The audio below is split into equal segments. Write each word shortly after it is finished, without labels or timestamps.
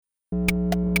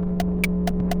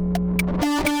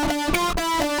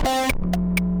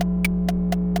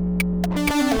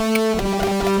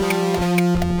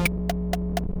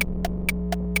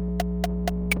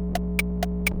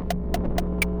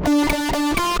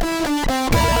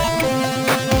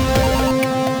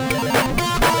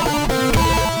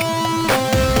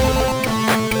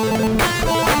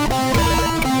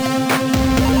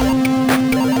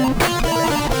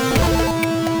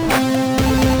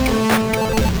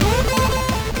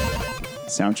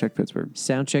Soundcheck Pittsburgh.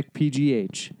 Soundcheck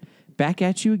PGH. Back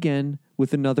at you again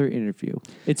with another interview.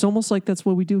 It's almost like that's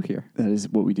what we do here. That is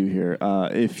what we do here.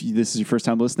 If this is your first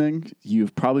time listening,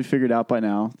 you've probably figured out by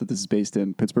now that this is based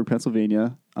in Pittsburgh,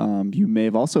 Pennsylvania. You may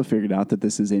have also figured out that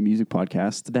this is a music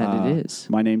podcast. That it is.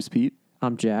 My name's Pete.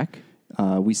 I'm Jack.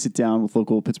 We sit down with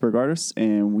local Pittsburgh artists,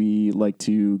 and we like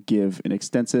to give an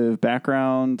extensive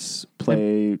background,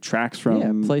 play tracks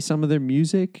from... play some of their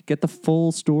music, get the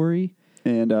full story.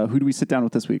 And who do we sit down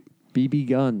with this week? BB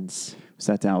Guns.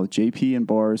 Sat down with JP and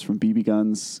Bars from BB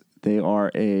Guns. They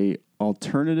are a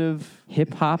alternative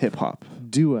hip-hop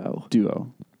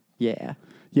duo. Yeah.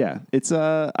 Yeah. It's,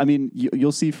 I mean,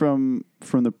 you'll see from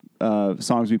the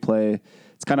songs we play,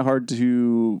 it's kind of hard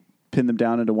to pin them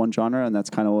down into one genre, and that's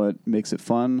kind of what makes it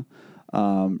fun.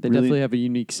 They definitely have a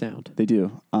unique sound. They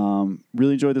do.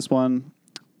 Really enjoyed this one.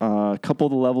 A couple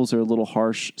of the levels are a little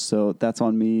harsh, so that's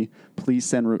on me. Please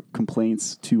send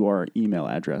complaints to our email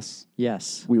address.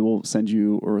 Yes. We will send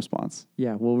you a response.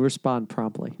 Yeah, we'll respond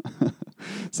promptly.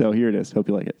 So here it is. Hope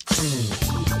you like it.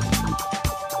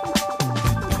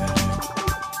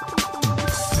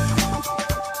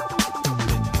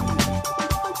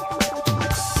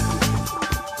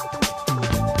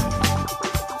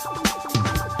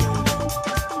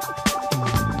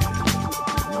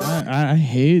 I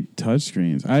hate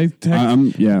touchscreens.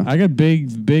 Yeah. I got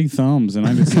big thumbs, and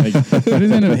I just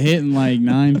end up hitting like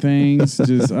 9 things.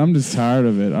 I'm just tired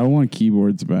of it. I want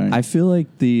keyboards back. I feel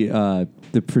like the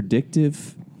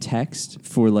predictive text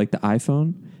for like the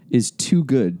iPhone is too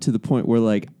good to the point where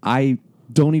like I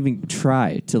don't even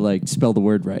try to like spell the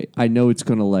word right. I know it's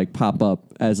gonna like pop up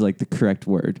as like the correct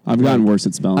word. I've gotten worse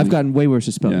at spelling. I've gotten way worse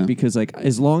at spelling because like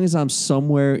as long as I'm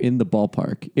somewhere in the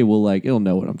ballpark, it'll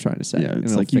know what I'm trying to say. Yeah,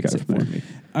 it's and like you fix got it for me.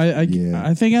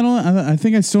 I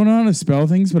think I still know how to spell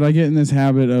things, but I get in this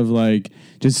habit of like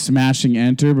just smashing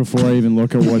enter before I even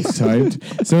look at what's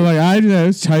typed. So like I do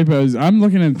those typos. I'm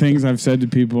looking at things I've said to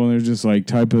people, and there's just like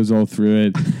typos all through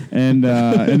it, and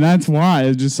that's why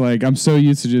it's just like I'm so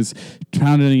used to just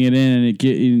pounding it in and it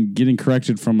getting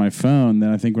corrected from my phone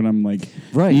that I think when I'm like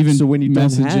even so when you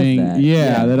messaging, don't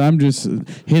have that I'm just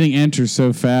hitting enter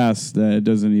so fast that it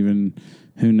doesn't even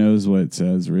who knows what it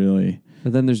says really.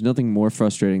 But then there's nothing more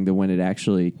frustrating than when it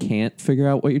actually can't figure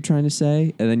out what you're trying to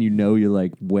say, and then you're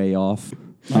like way off.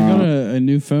 I got a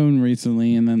new phone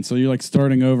recently, and then so you're like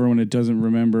starting over when it doesn't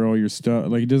remember all your stuff.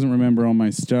 Like it doesn't remember all my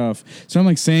stuff. So I'm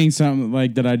like saying something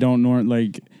like that I don't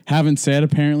haven't said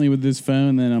apparently with this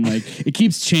phone. Then I'm like, it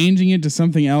keeps changing it to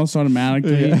something else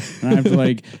automatically, and I have to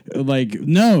like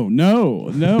no,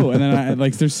 and then I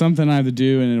like there's something I have to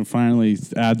do, and it finally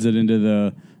adds it into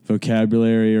the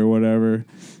vocabulary or whatever.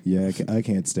 Yeah, I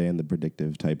can't stand the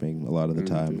predictive typing a lot of the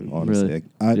time, honestly.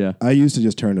 Really? I used to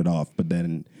just turn it off, but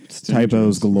then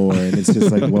typos galore, and it's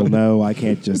just like, well, no, I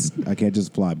can't just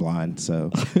fly blind,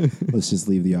 so let's just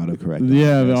leave the autocorrect.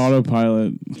 Yeah, the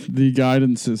autopilot, the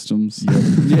guidance systems.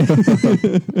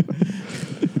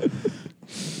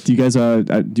 Do you guys do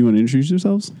you want to introduce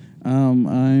yourselves?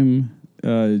 I'm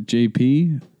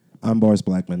JP. I'm Bars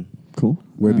Blackman. Cool.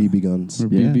 We're BB Guns. We're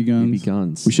BB Guns. BB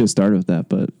Guns. We should have started with that,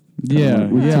 but yeah.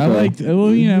 I liked. Well,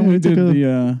 we did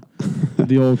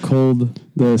the old cold,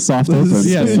 the soft open.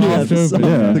 Yeah, soft open.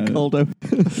 Yeah, the cold open.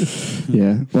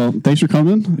 Yeah. Well, thanks for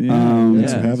coming.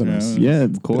 Thanks for having us. Yeah,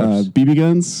 of course. BB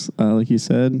Guns, like you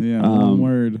said. Yeah, one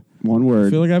word. One word. I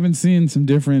feel like I've been seeing some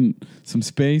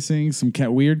spacing, some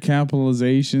weird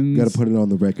capitalizations. You got to put it on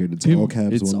the record. It's all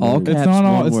caps. It's one all word. caps. It's not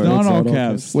all. One It's word. not It's all not all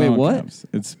caps. caps. Wait, Not all what? caps.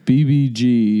 It's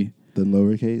BBG. Then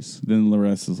lowercase. Then the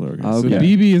rest is lowercase. Okay. So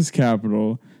BB is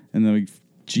capital, and then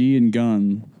G and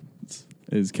gun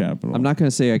is capital. I'm not going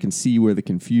to say I can see where the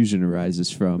confusion arises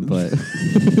from, but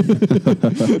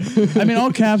I mean,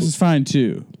 all caps is fine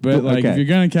too. But like, if you're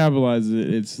gonna capitalize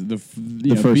it, it's the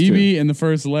first BB and the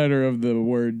first letter of the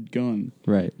word gun.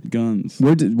 right. Guns.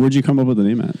 Where'd you come up with the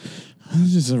name at?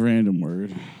 It's just a random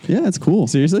word. Yeah, it's cool.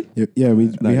 Seriously? Yeah, we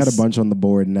had a Nice. bunch on the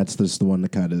board, and that's just the one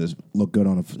that kind of looked good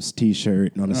on a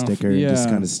T-shirt and on a sticker, and just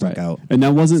kind of stuck out. And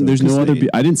that wasn't. So, there's no 'cause other.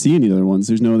 I didn't see any other ones.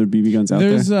 There's no other BB guns out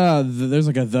There's there. there's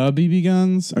like the BB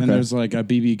guns, and Okay. there's like a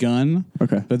BB gun.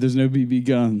 Okay. But there's no BB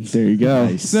guns. There you go.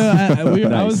 Nice. So I was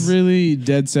Nice. really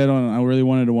dead set on. I really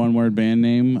wanted a one word band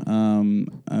name.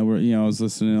 I was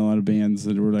listening to a lot of bands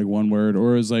that were like one word,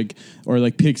 or it was like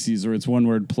Pixies, or it's one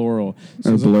word plural. So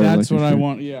Or I was like, Blur, that's like what I your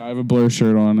want. Yeah, I have a Blur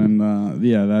shirt on, and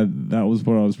that was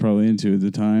what I was probably into at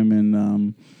the time,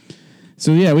 and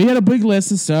so yeah, we had a big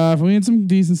list of stuff. We had some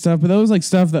decent stuff, but that was like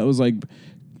stuff that was like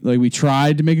we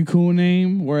tried to make a cool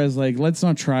name. Whereas like, let's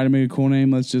not try to make a cool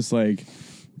name. Let's just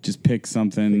pick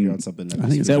something Figure out something I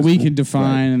think it's that just we cool. can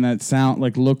define and that sound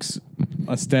like looks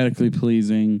aesthetically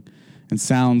pleasing and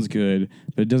sounds good,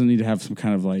 but it doesn't need to have some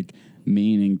kind of like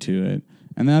meaning to it.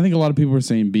 And then I think a lot of people were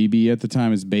saying BB at the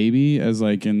time as baby, as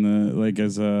like in the like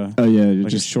as a like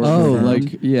just a short Oh, term.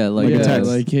 like yeah, like yeah, text.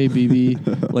 like hey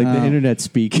BB, like the internet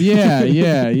speak. yeah.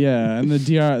 And the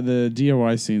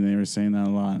DIY scene, they were saying that a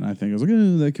lot, and I think I was like,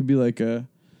 that could be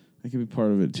that could be part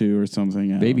of it too, or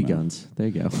something. Baby guns. There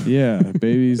you go. Yeah,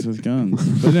 babies with guns.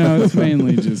 But no, it's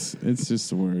mainly it's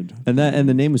just a word. And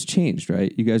the name was changed,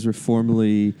 right? You guys were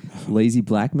formerly Lazy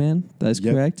Black Man. That's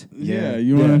Yep. correct. Yeah,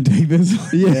 you want to take this?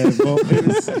 Yeah, well,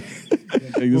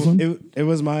 Take this one. it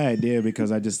was my idea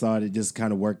because I just thought it just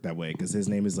kind of worked that way because his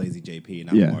name is Lazy JP and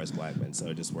I'm Yeah. Morris Blackman, so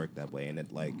it just worked that way. And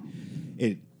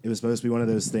it was supposed to be one of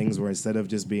those things where instead of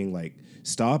just being like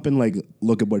stop and like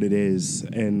look at what it is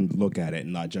and look at it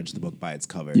and not judge the book by its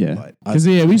cover. Yeah. But Because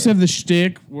we used to have the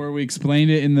shtick where we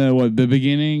explained it in the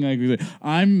beginning. Like we said,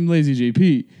 I'm Lazy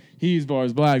JP. He's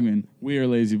Bars Blackman. We are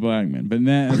Lazy Blackman. But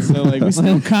then so like we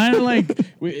still kind of like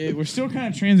we're still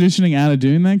kind of transitioning out of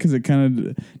doing that because it kind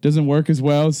of doesn't work as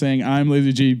well. Saying I'm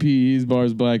Lazy JP. He's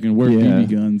Bars Blackman. We're Yeah.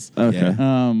 BB guns. Okay.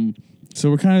 Yeah.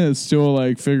 So we're kind of still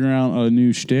like figuring out a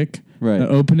new shtick. Right. The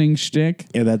opening shtick.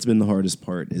 Yeah, that's been the hardest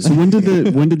part. Is So when did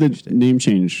the name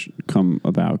change come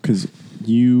about? Because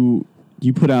you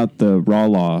put out the Raw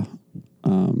Law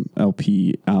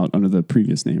LP out under the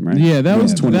previous name, right? Yeah, that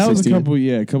was a 2016.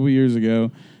 couple years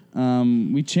ago.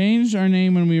 We changed our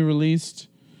name when we released.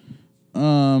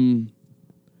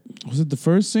 Was it the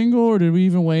first single, or did we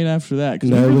even wait after that? Because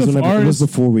no, it was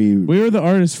before we were the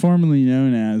artist formerly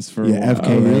known as for a while.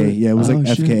 FKA. really? Yeah, it was Oh, like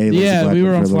shit. FKA. Lazy Yeah, we Blackman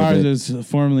were on for a little Flyers bit. as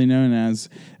formerly known as.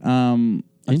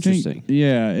 Interesting.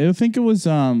 I think it was.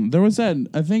 There was that.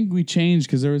 I think we changed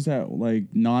because there was that like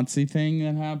Nazi thing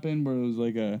that happened where it was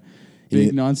like a big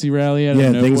Yeah. Nazi rally out of Yeah,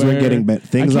 nowhere. things weren't getting better.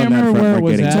 Things I on can't that remember front where it weren't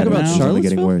was getting at better. Talk about It was only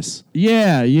getting Charlottesville? worse.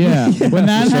 Yeah. When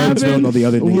that Charlottesville and all happened. the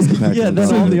other things impacted. Yeah,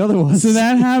 that's us. all the other ones. So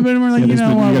that happened. And we're like, Yeah, you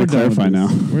know what? you We're gotta done with clarify now.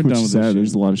 this. We're Which done is with sad. this.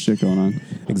 There's a lot of shit going on.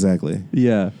 Exactly.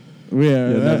 Yeah.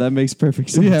 Yeah, That makes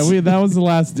perfect sense. Yeah, that was the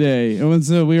last day. It was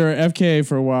we were FKA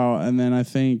for a while, and then I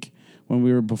think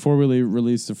when before we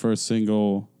released the first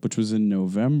single, which was in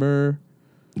November,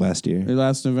 Last year.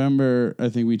 last November, I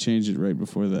think we changed it right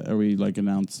before that, or we like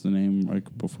announced the name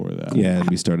like before that. Yeah, and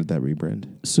we started that rebrand.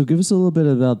 So give us a little bit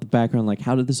about the background. Like,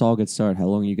 how did this all get started? How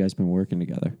long have you guys been working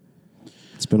together?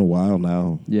 It's been a while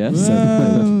now. Yes.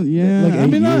 Yeah,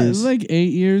 Like 8 not years. like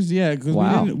 8 years. Yeah, because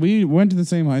Wow. we went to the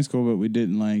same high school, but we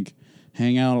didn't like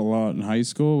hang out a lot in high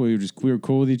school. We were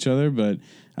cool with each other, but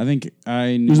I think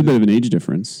I knew There's a bit of an age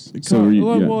difference. So were you,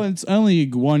 yeah. well, it's only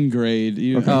one grade.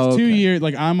 It's Oh, 2 okay. years.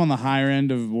 Like I'm on the higher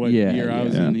end of what Yeah, year I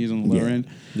was yeah. in. He's on the lower Yeah. end.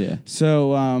 Yeah.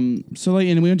 So like,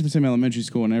 and we went to the same elementary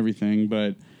school and everything,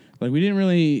 but like we didn't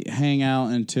really hang out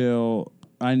until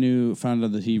I found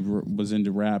out that he was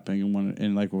into rapping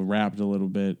and like rapped a little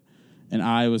bit. And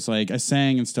I was like, I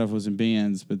sang and stuff, was in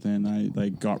bands, but then I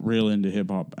like got real into hip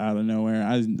hop out of nowhere.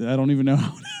 I don't even know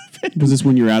how it happened. Was this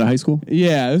when you were out of high school?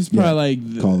 Yeah, it was probably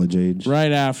like College age.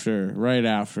 right after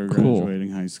Cool.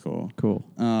 graduating high school. Cool.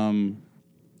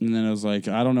 And then I was like,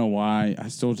 I don't know why. I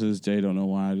still to this day don't know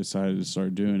why I decided to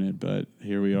start doing it, but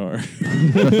here we are.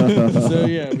 So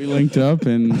yeah, we linked up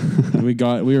and we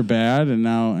were bad, and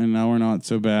now we're not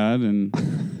so bad, and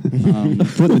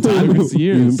Putting the time took us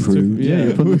years. improved. Yeah,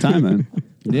 you're putting the time in.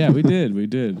 Yeah, we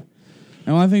did.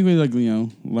 And I think we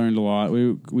learned a lot.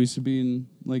 We used to be in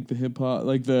like the hip hop,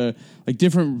 like the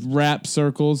different rap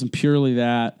circles and purely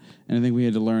that. And I think we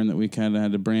had to learn that we kind of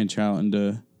had to branch out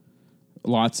into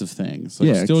lots of things. Like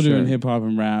Yeah, still doing sure. hip hop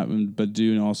and rap, but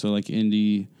doing also like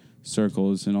indie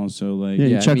circles and also like Yeah,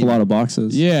 you Yeah, I check mean- a lot of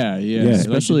boxes. yeah, Yeah. like the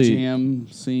Especially- jam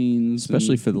scenes,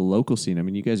 Especially and- for the local scene. I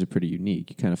mean, you guys are pretty unique.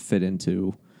 You kind of fit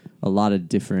into a lot of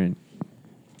different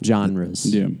genres.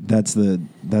 yeah. That's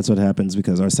what happens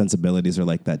because our sensibilities are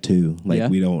like that too. Like Yeah.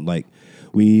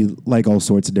 we like all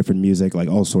sorts of different music, like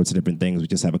all sorts of different things. We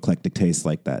just have eclectic tastes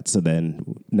like that. So then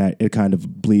it kind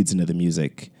of bleeds into the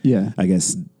music. Yeah. I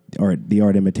guess the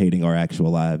art imitating our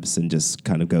actual lives and just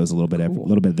kind of goes a little bit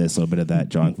of this, a little bit of that,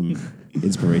 drawing from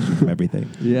inspiration from everything.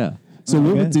 Yeah. So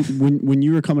Okay. when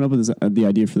you were coming up with the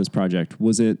idea for this project,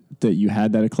 was it that you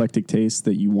had that eclectic taste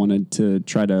that you wanted to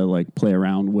try to like play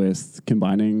around with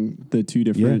combining the two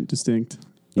different distinct?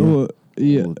 Yeah. Well,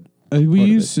 yeah. Well, We of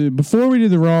used to, before we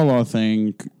did the Raw Law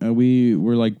thing, we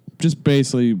were like just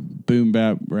basically boom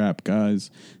bap rap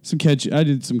guys. I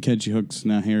did some catchy hooks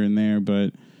now here and there,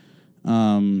 but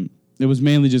it was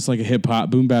mainly just like a hip hop,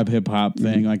 boom bap hip hop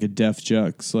thing, like a Def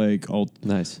Jux, like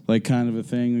Nice. like kind of a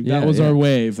thing. Like, Yeah, that was yeah. our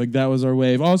wave. Like that was our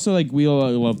wave. Also, like we all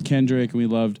loved Kendrick and we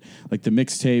loved like the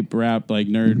mixtape rap, like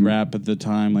nerd rap at the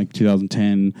time, like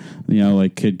 2010. You know,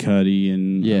 like Kid Cudi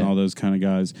and all those kind of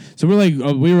guys. So we're like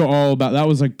we were all about that.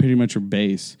 Was like pretty much our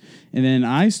base. And then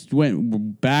I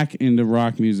went back into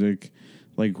rock music.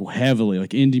 Like heavily,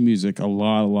 like indie music, a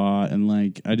lot, and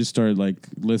like I just started like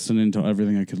listening to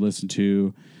everything I could listen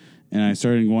to, and I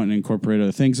started wanting to incorporate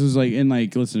other things. It was like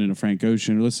listening to Frank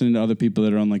Ocean or listening to other people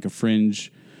that are on like a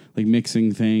fringe, like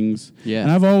mixing things. Yeah.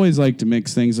 And I've always liked to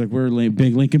mix things. Like we're like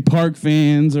big Linkin Park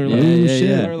fans, or like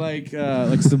or like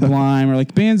Sublime, or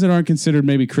like bands that aren't considered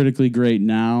maybe critically great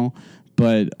now.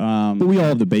 But we all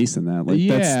have the base in that. Like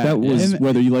that was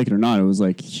whether you like it or not. It was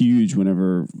like huge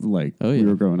whenever like we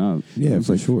were growing up. Yeah, it was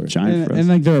for like sure. giant for us. And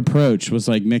like their approach was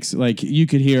like mix. Like you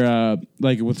could hear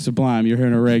like with Sublime, you're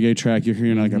hearing a reggae track, you're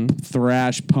hearing like a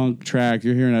thrash punk track,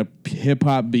 you're hearing a hip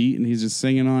hop beat, and he's just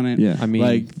singing on it. Yeah. I mean,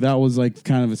 like that was like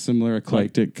kind of a similar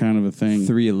eclectic kind of a thing.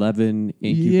 311,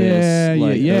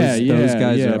 Incubus. Yeah, those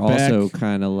guys yeah. are also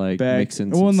kind of like mixing.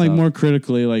 Well, and some like stuff. more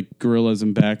critically, like Gorillaz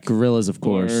and Beck. Gorillaz, of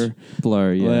course.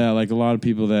 Blur, Yeah, like a lot of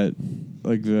people that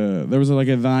like there was like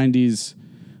a 90s,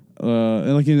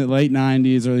 like in the late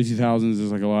 90s, early 2000s.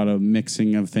 There's like a lot of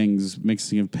mixing of things,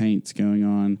 mixing of paints going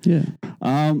on. Yeah.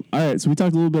 All right. So we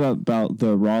talked a little bit about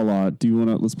the Raw Law. Do you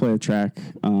want to let's play a track?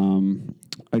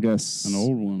 I guess An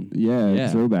old one. Yeah.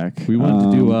 Throwback. We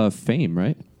wanted to do Fame,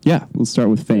 right? Yeah. We'll start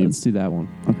with Fame. Let's do that one.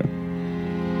 Okay.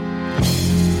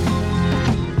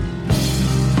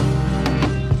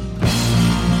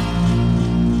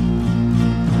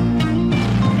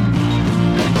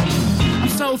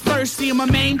 So thirsty,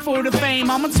 I'm aim for the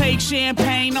fame. I'ma take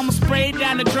champagne, I'ma spray it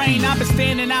down the drain. I've been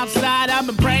standing outside, I've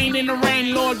been praying in the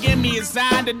rain. Lord, give me a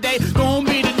sign today, gon'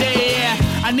 be the day. Yeah,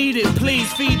 I need it,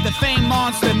 please feed the fame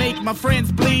monster. Make my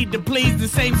friends bleed to please the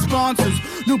same sponsors.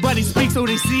 Nobody speaks, so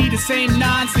they see the same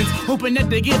nonsense. Hoping that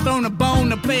they get thrown a bone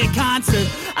to play a concert.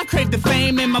 I crave the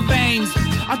fame in my veins.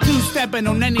 I'm two-stepping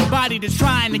on anybody that's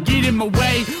trying to get in my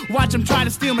way. Watch them try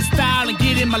to steal my style and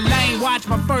get in my lane. Watch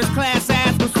my first-class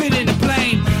ass go sit in the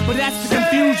plane. But that's the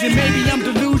confusion, maybe I'm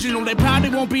delusional. There probably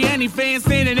won't be any fans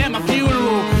standing at my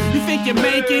funeral. You think you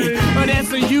make it? Oh,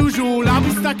 that's unusual. I'll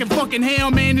be stuck in fucking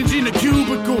hell managing a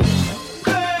cubicle.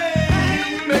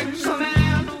 Fame makes a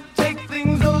man take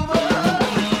things over.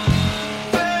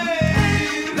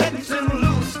 Fame lets him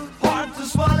loose, hard to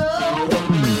swallow.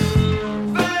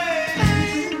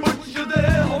 Fame puts you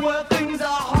there where things are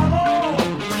hollow.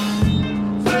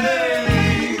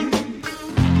 Fame.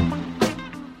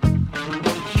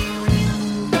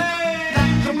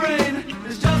 The brain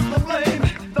is just the flame.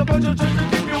 The bunch of church to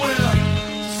keep you in a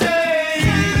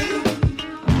shame.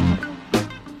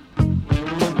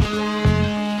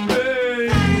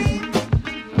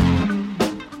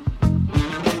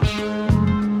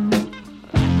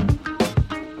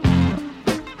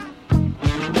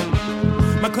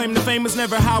 My claim to fame is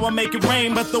never how I make it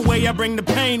rain, but the way I bring the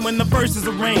pain when the verse is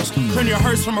arranged. Turn your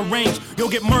hearse from a range, you'll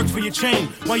get murked for your chain.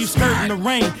 While you skirt in the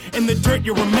rain, in the dirt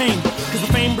you'll remain. Cause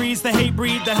the fame breeds the hate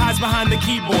breed that hides behind the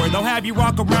keyboard. They'll have you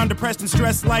walk around depressed and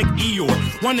stressed like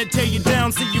Eeyore. Wanna tear you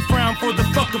down, see you frown for the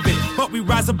fuck of it. But we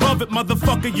rise above it,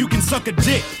 motherfucker, you can suck a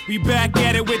dick. We back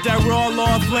at it with that raw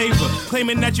law flavor.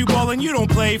 Claiming that you ballin', you don't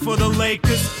play for the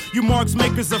Lakers. You marks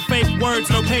makers of fake words,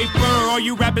 no paper. All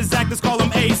you rappers actors call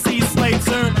them AC slaves,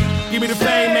 sir. Give me the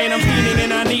fame, man, I'm feeding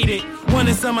and I need it. One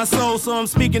is on my soul, so I'm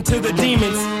speaking to the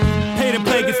demons. Pay to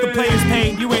play gets the player's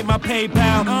pain, you ain't my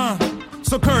PayPal,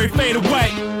 so Curry, fade away.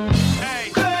 Hey.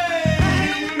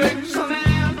 Fame makes a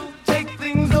man take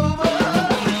things over.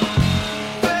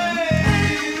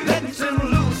 Fame lets him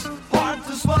loose, hard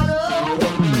to swallow.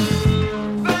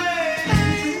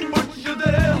 Fame puts you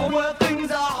there where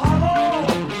things are hollow.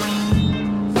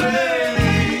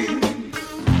 Fame.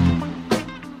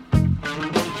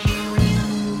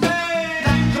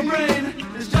 Fame, the brain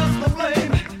is just the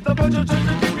flame. The bunch of church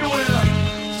to keep you in a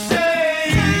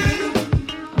shame.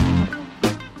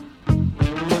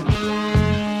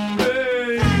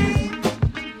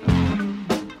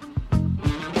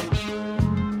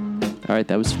 All right,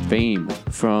 that was Fame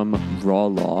from Raw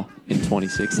Law in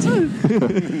 2016.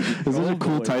 This is a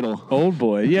cool title. Old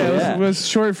boy. Yeah, Yeah. It was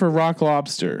short for Rock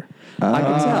Lobster. I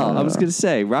can tell. I was going to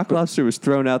say, Rock Lobster was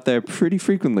thrown out there pretty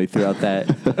frequently throughout that,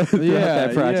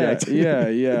 that project.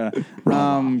 Yeah.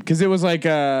 Because it was like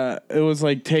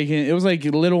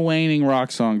Lil Wayne-ing rock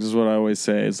songs is what I always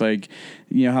say. It's like,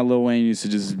 you know how Lil Wayne used to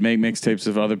just make mixtapes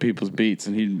of other people's beats,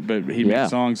 and he'd make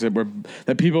songs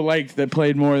that people liked that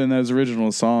played more than those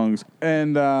original songs.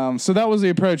 And so that was was the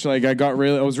approach. Like I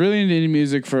was really into indie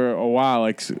music for a while.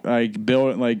 Like I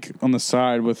built like on the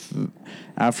side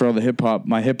after all the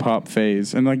my hip hop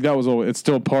phase, and like that was all. It's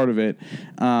still part of it.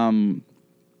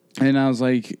 And I was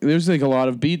like, there's like a lot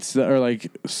of beats that are like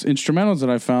instrumentals that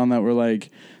I found that were like,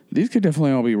 these could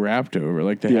definitely all be rapped over.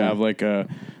 Like they have like a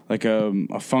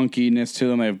funkiness to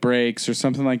them. They have breaks or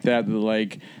something like that. That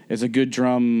like is a good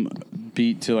drum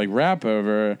beat to like rap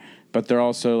over, but they're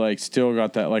also like still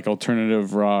got that like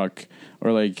alternative rock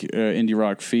or like indie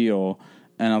rock feel.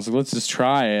 And I was like, let's just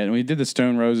try it. And we did the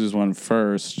Stone Roses one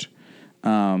first.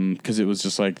 Because it was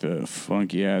just like the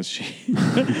funky ass shit,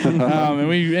 and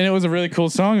it was a really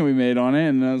cool song that we made on it,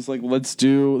 and I was like, let's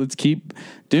keep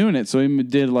doing it. So we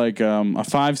did like a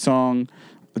 5-song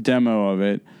demo of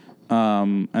it,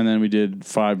 and then we did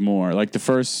 5 more. Like the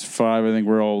first 5, I think,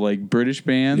 were all like British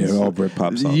bands, Yeah, all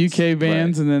Britpop songs, UK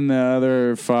bands, and then the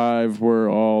other 5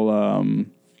 were all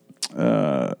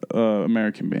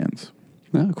American bands.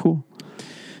 Oh, cool.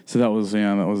 So that was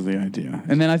the idea.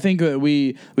 And then I think that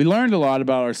we learned a lot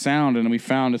about our sound, and we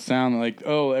found a sound that like,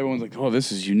 oh, everyone's like, oh,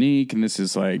 this is unique, and this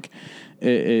is like,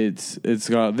 it's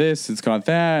got this, it's got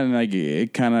that, and like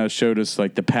it kind of showed us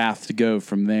like the path to go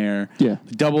from there. Yeah.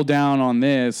 Double down on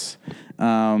this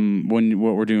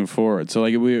what we're doing forward. So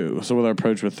like with our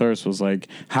approach with Thirst was like,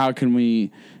 how can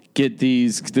we get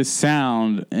this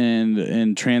sound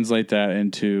and translate that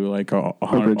into like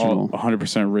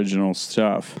 100% original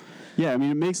stuff. Yeah, I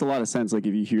mean, it makes a lot of sense. Like,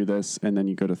 if you hear this and then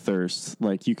you go to Thirst,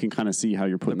 like, you can kind of see how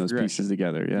you're putting those pieces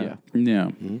together. Yeah.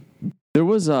 Mm-hmm. There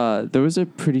was a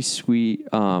pretty sweet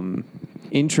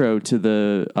intro to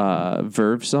the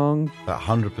Verve song.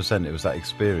 100%. It was that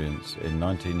experience in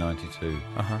 1992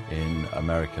 in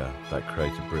America that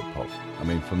created Britpop. I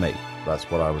mean, for me, that's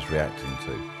what I was reacting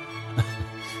to.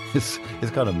 It's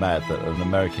kind of mad that an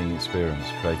American experience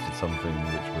created something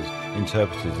which was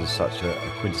interpreted as such a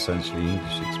quintessentially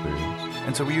English experience.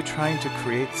 And so were you trying to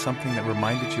create something that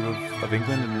reminded you of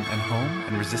England and home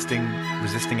and resisting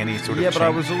any sort of change? But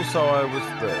it was a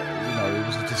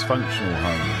dysfunctional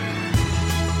home.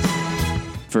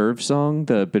 Verve song,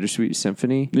 the Bittersweet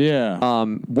Symphony. Yeah.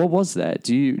 What was that?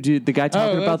 Do you the guy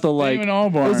talking about the like? Damon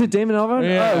Albarn. Was it Damon Albarn?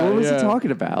 Yeah, what was he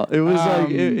talking about? It was like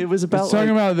it was about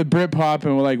talking about the Britpop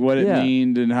and like what it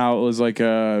meant and how it was like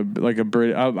a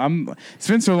Brit. It's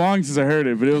been so long since I heard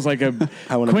it, but it was like a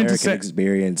how an American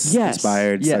experience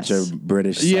inspired such a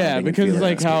British. Yeah, because it's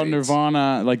like how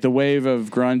Nirvana, like the wave of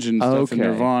grunge and stuff in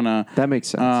Nirvana. That makes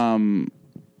sense.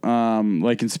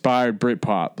 Like inspired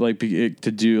Britpop, like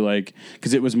to do like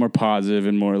because it was more positive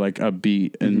and more like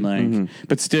upbeat and like,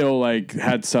 but still like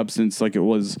had substance. Like it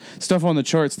was stuff on the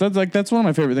charts. That's one of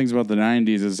my favorite things about the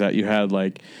 '90s is that you had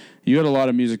a lot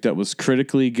of music that was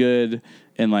critically good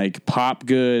and like pop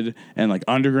good and like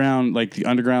underground. Like the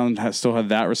underground still had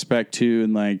that respect too.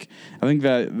 And like I think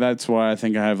that's why I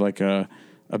think I have like a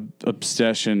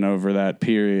obsession over that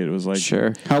period. It was like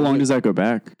sure. How long does that go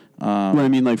back? I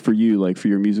mean, like for you, like for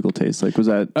your musical taste, like was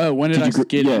that? Oh, when did I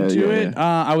get into it?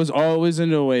 Yeah. I was always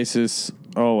into Oasis.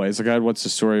 Always. Like I had What's the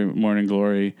Story, Morning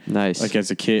Glory. Nice. Like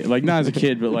as a kid, like not as a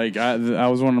kid, but like I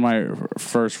was one of my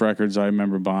first records I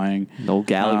remember buying. Noel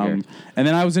Gallagher. And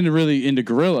then I was really into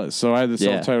Gorillaz, so I had the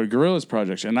self-titled Gorillaz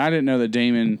project, and I didn't know that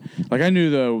Damon. Like I knew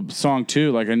the song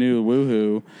too, like I knew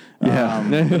Woohoo. Yeah,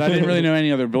 but I didn't really know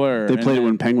any other Blur. They played it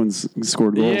when Penguins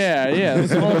scored goals. Yeah, it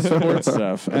was all sports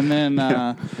stuff. And then,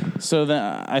 so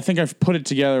then I think I put it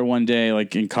together one day,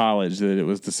 like in college, that it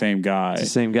was the same guy. It's the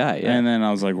same guy, yeah. And then I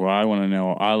was like, well, I want to know.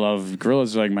 I love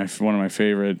Gorillaz, like one of my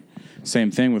favorite. Same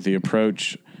thing with the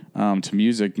approach to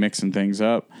music, mixing things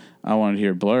up. I wanted to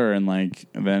hear Blur, and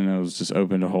then it was just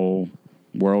opened a whole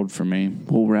world for me.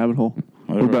 Whole rabbit hole.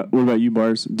 What about you,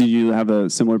 Bars? Did you have a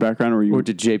similar background, or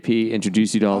did JP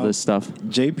introduce you to all this stuff?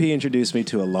 JP introduced me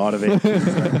to a lot of it,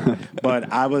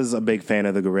 but I was a big fan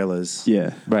of the Gorillaz.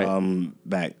 Yeah, right.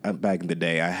 Back in the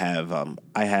day, I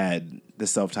had the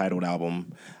self-titled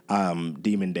album,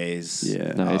 Demon Days.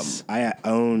 Yeah, nice. I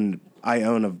own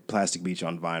a Plastic Beach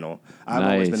on vinyl. I've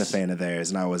always been a fan of theirs,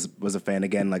 and I was a fan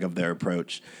again, of their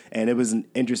approach. And it was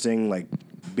interesting,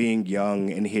 being young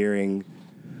and hearing.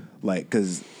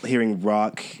 Because hearing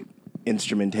rock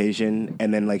instrumentation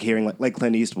and then hearing like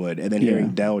Clint Eastwood and then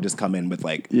hearing Dell just come in with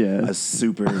a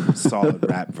super solid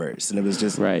rap verse, and it was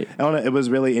just right. I don't know, it was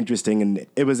really interesting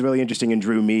and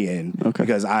drew me in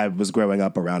because I was growing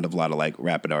up around a lot of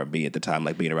rap and R&B at the time,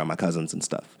 being around my cousins and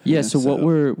stuff. Yeah. So what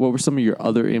were some of your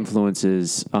other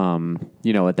influences?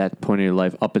 At that point in your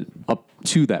life, up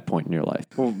to that point in your life.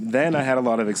 Well, then I had a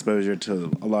lot of exposure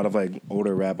to a lot of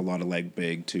older rap, a lot of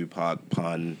big Tupac,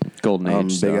 Pun, Golden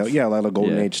Age stuff. A lot of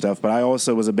Golden Age stuff. But I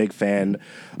also was a big fan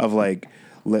of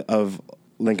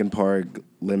Linkin Park,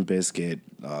 Limp Bizkit,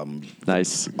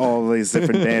 Nice. all these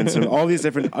different bands, and all these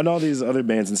other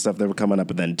bands and stuff that were coming up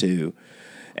then too.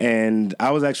 And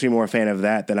I was actually more a fan of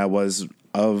that than I was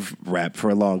of rap for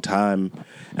a long time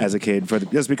as a kid,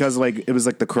 just because like it was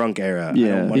like the crunk era.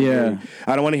 Yeah.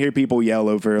 I don't want to hear people yell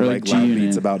over like loud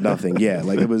beats about nothing. Yeah,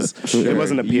 like it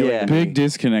wasn't appealing. Yeah. to me. Big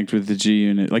disconnect with the G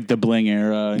Unit, like the Bling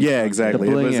era. Yeah, exactly.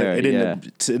 The Bling era,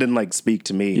 it didn't like speak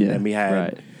to me. Yeah. And we had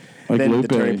Right. Like then Lupe. the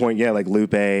turning point. Yeah, like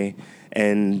Lupe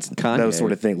and Kanye. those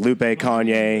sort of things. Lupe,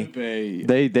 Kanye.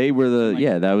 They were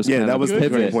the that was Yeah, kind that of was a the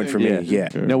pivot. turning point for me. Yeah.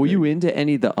 Now, were you into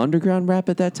any of the underground rap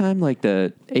at that time, like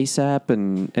the ASAP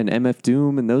and MF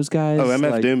Doom and those guys? Oh,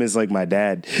 MF like, Doom is like my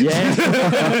dad.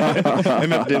 Yeah.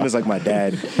 MF Doom is like my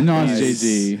dad. Nas,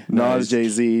 Jay-Z. Nas,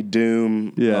 Jay-Z,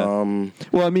 Doom. Yeah.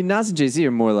 Well, I mean, Nas and Jay-Z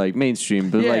are more like mainstream,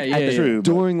 but Yeah, like yeah, yeah. True,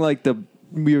 during like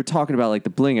we were talking about like the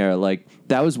Bling era, like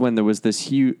that was when there was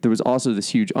also this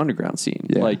huge underground scene,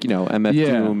 like, you know, MF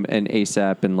Yeah. Doom and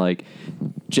ASAP and like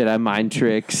Jedi Mind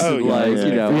Tricks, Oh, and, yeah, like, yeah.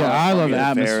 you know, Yeah, I love Army of the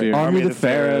Atmosphere. Pharaohs. Army of the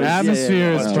Pharaohs.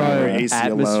 Atmosphere is probably AC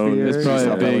Atmosphere. Alone. It's probably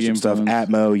a big stuff. influence.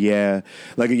 Atmo,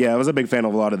 yeah. I was a big fan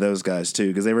of a lot of those guys too,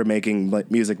 because they were making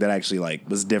like music that actually like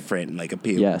was different and like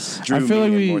appealed. Yes. Drew I feel me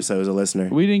like in we- more so as a listener.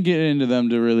 We didn't get into them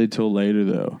till later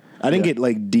though. I didn't get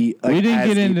like deep. Like, We didn't as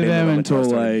get deep into them until I until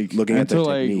started like looking at their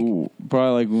technique.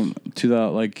 probably like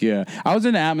 2000. Like I was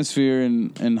in Atmosphere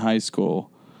in high school.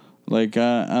 Like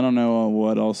I don't know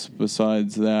what else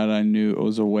besides that I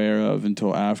was aware of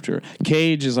until after.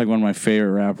 Cage is like one of my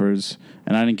favorite rappers,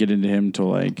 and I didn't get into him till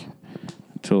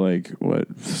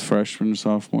what, freshman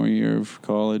sophomore year of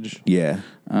college. Yeah.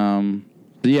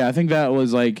 But yeah, I think that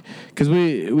was like because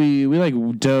we like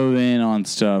dove in on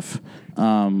stuff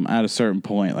at a certain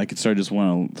point. Like it started just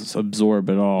want to absorb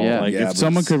it all. Yeah. Like Yeah, if but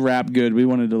someone it's- could rap good, we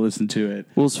wanted to listen to it.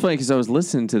 Well, it's funny because I was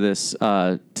listening to this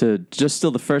to just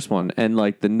still the first one, and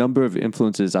like the number of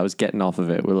influences I was getting off of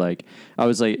it were like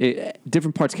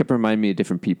different parts kept reminding me of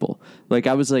different people. Like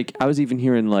I was even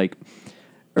hearing like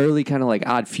early kind of like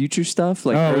Odd Future stuff,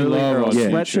 like Oh, we early love Earl Odd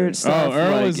Sweatshirt Future. stuff. Oh,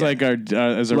 Earl is like our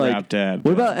as a like, rap dad.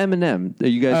 What about Eminem? Are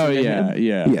you guys? Oh into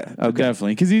yeah, him? yeah, Okay.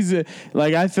 definitely. Because he's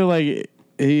like I feel like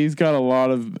he's got a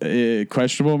lot of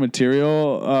questionable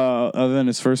material other than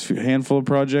his first handful of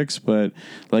projects, but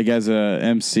like as a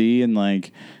MC and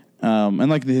like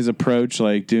his approach,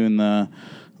 like doing the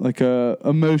like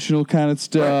emotional kind of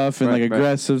stuff and like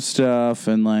aggressive stuff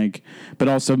and like, but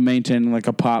also maintaining like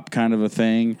a pop kind of a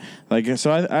thing. Like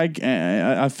so,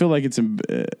 I feel like it's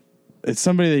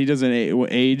somebody that he doesn't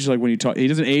age like when you talk. He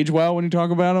doesn't age well when you talk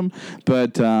about him,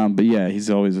 but yeah, he's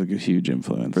always like a huge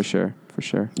influence For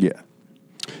sure. Yeah.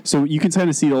 So you can kind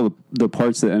of see all the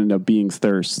parts that ended up being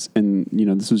Thirst, and you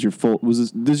know this is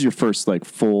your first like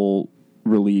full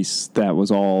release that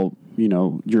was all, you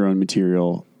know, your own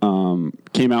material.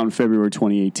 Came out in February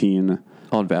 2018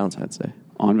 On Valentine's Day.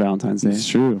 on Valentine's Day. It's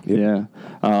true. Yeah,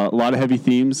 a lot of heavy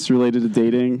themes related to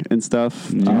dating and stuff.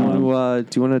 Do you want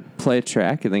to play a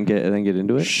track and then get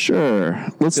into it? Sure.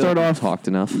 Let's Feel start like we've off. talked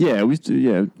enough. Yeah,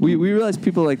 We realize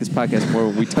people like this podcast more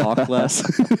when we talk less,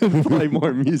 play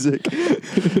more music.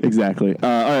 exactly. All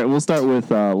right, we'll start with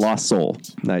Lost Soul.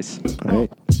 Nice. All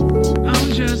right.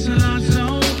 I'm just a lost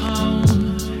soul,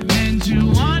 meant to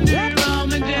wander all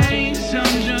my days.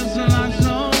 I'm just a lost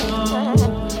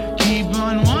soul, keep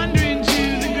on wandering to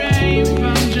the grave.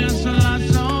 I'm just a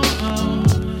lost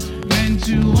soul, meant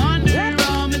to wander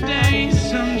all my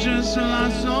days. I'm just a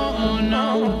lost soul,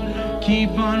 no, keep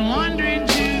on wandering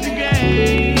to the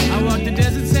grave. I walk the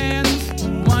desert sands,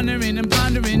 wondering and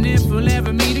pondering if we'll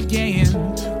ever meet again.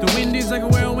 The wind is like a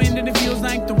whirlwind and it feels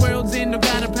like the world's end.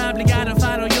 Probably gotta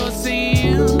follow your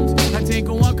sins. I take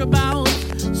a walk about,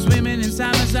 swimming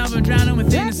inside myself and drowning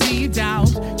within the sea of doubt.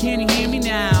 Can you hear me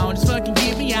now? Just fucking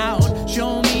get me out.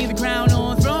 Show me the crown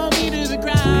or throw me to the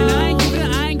ground.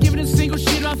 And I ain't giving a single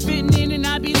shit about fitting in, and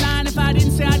I'd be lying if I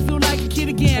didn't say I'd feel like a kid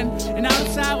again. And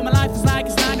outside what my life is like,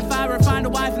 it's 9 to 5, or I find a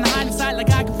wife in the hiding sight like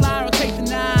I can fly or I'll take the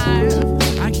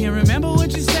knife. I can't remember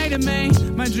what you say to me.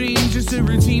 My dream's just a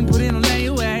routine put in a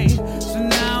layaway. So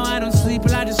now I don't sleep,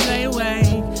 but I just lay away.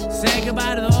 Say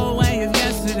goodbye to the whole way of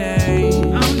yesterday.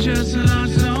 I'm just a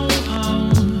lost soul,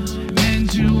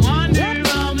 meant to wander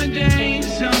all my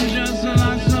days. I'm just a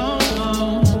lost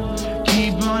soul,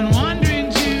 keep on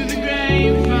wandering to the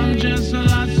grave. I'm just a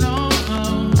lost soul,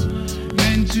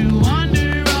 meant to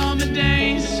wander all my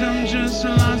days. I'm just a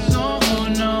lost soul,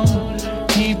 no,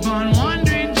 keep on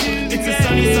wandering to the grave. It's a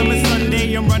sunny summer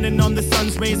Sunday, I'm running on the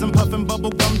sun's rays. I'm puffing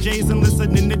bubblegum J's and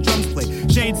listening to drums play.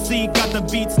 Shade C got the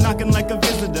beats knocking like a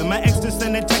visitor. My ex just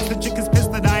sent a text, the chick is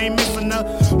pissed that I ain't missing her.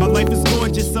 My life is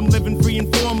gorgeous, I'm living free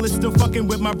and formless. Still fucking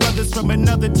with my brothers from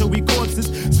another till we corpses.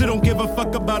 Still don't give a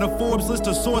fuck about a Forbes list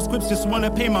or source clips. Just wanna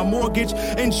pay my mortgage,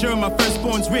 ensure my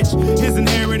firstborn's rich. His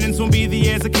inheritance won't be the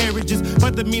heirs of carriages,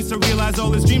 but the means to realize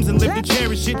all his dreams and live to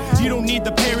cherish it. You don't need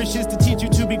the parishes to teach you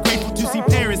to be grateful to see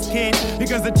Paris, kid,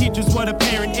 because the teacher's what a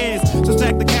parent is. So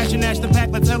stack the cash and ash the pack,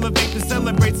 let's elevate to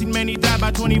celebrate. Seen many die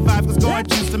by 25, cause God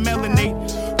choose to melanate.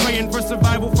 Praying for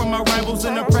survival from my rivals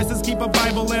and oppressors. Keep a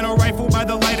Bible and a rifle by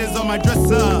the lighters on my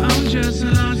dresser. I'm just a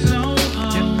lost soul,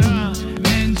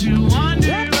 meant to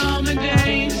wander all the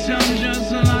days. I'm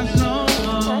just a lost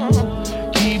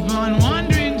soul, keep on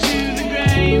wandering to the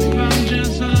grave. I'm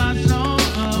just a lost soul,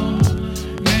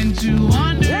 meant to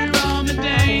wander all the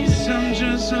days. I'm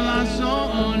just a lost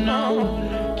soul,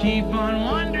 no, keep on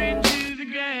wandering to the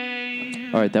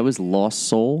grave. All right, that was Lost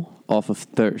Soul off of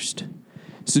Thirst.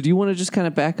 So do you want to just kind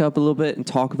of back up a little bit and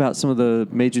talk about some of the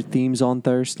major themes on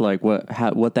Thirst, like what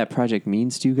that project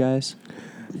means to you guys?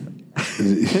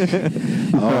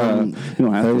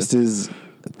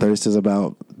 Thirst is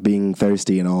about being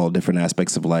thirsty in all different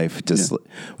aspects of life. Just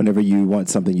whenever you want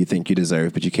something you think you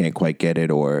deserve, but you can't quite get it,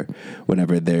 or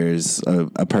whenever there's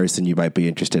a person you might be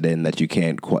interested in that you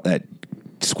can't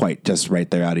it's quite just right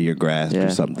there out of your grasp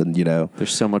or something, you know.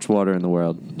 There's so much water in the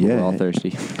world. Yeah. We're all thirsty.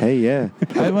 Hey, yeah.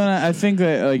 I think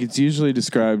that like it's usually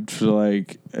described for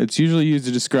like it's usually used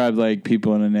to describe like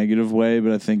people in a negative way,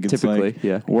 but I think it's typically,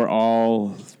 like we've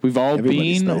all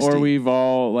Everybody's been thirsty. or we've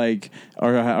all like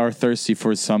are thirsty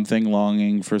for something,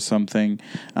 longing for something.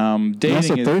 Dating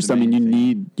Also, is thirst. the I mean,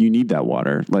 main you need that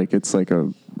water. Like it's like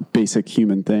a basic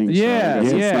human thing. Yeah, so I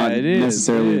guess it's not it is.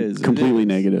 necessarily It is. completely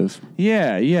It is. negative.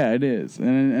 Yeah, it is,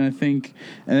 and I think,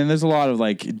 and then there's a lot of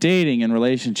like dating and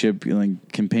relationship,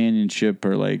 like companionship,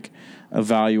 or like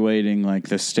evaluating like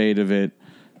the state of it.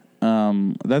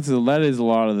 That is a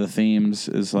lot of the themes,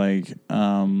 is like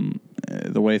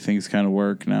the way things kind of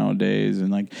work nowadays,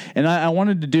 and I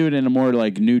wanted to do it in a more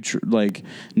like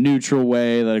neutral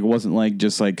way, that it wasn't like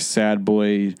just like sad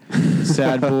boy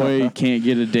can't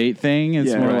get a date thing.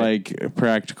 It's more like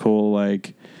practical,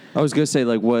 like. I was gonna say,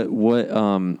 like, what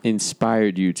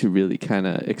inspired you to really kind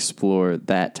of explore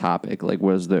that topic? Like,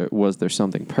 was there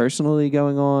something personally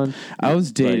going on? I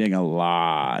was dating a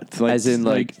lot, like, as in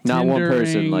like not one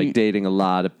person, Tindering. like dating a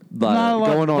lot, going on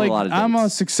like, a lot of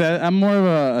dates. I'm more of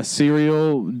a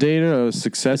serial dater, a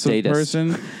successive Datist.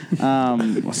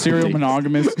 person, serial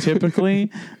monogamous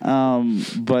typically,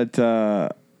 but.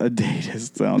 A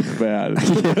datist sounds bad.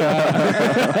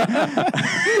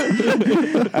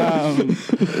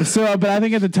 But I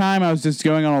think at the time I was just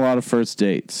going on a lot of first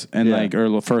dates and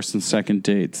or first and second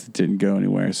dates that didn't go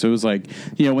anywhere. So it was like,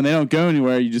 when they don't go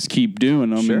anywhere, you just keep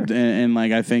doing them. Sure. And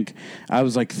like, I think I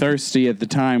was like thirsty at the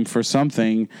time for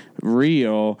something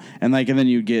real, and then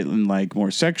you get in like more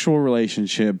sexual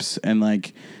relationships, and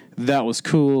like, that was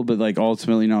cool, but like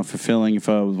ultimately not fulfilling if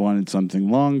I wanted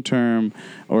something long term,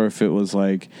 or if it was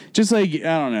like just like,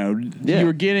 I don't know, you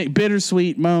were getting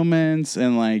bittersweet moments,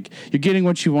 and like you're getting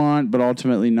what you want, but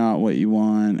ultimately not what you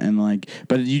want, and like,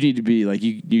 but you need to be like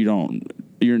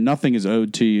nothing is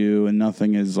owed to you, and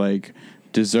nothing is like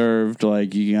deserved.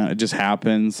 Like it just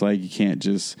happens. Like you can't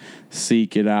just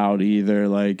seek it out either.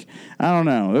 Like I don't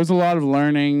know. There was a lot of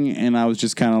learning, and I was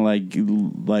just kind of like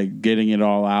getting it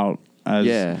all out. As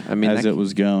it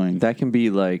was going. That can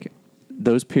be like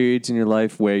those periods in your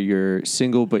life where you're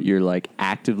single, but you're like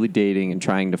actively dating and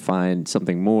trying to find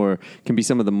something more, can be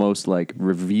some of the most like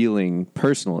revealing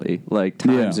personally, like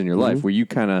times in your life where you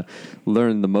kind of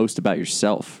learn the most about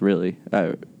yourself, really.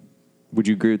 Would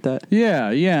you agree with that? Yeah,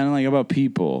 and like about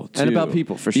people too. And about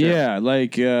people, for sure. Yeah,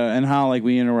 like and how like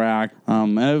we interact.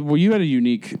 Well, you had a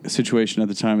unique situation at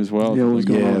the time as well. Yeah, what was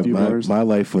going on with you, brothers? My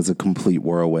life was a complete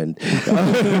whirlwind. I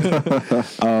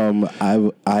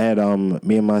had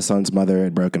me and my son's mother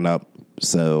had broken up,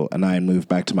 and I had moved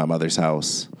back to my mother's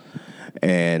house,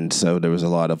 and so there was a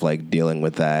lot of like dealing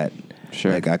with that.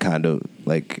 Sure. Like I kind of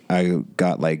like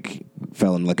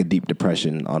fell in like a deep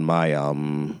depression on my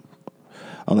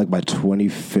on like my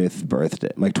 25th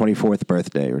birthday, like 24th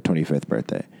birthday or 25th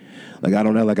birthday. Like, I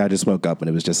don't know, like I just woke up and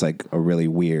it was just like a really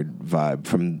weird vibe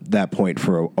from that point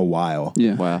for a while.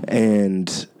 Yeah. Wow.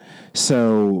 And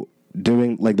so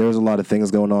doing like there was a lot of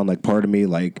things going on. Like part of me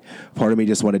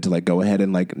just wanted to like go ahead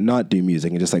and like not do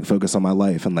music and just like focus on my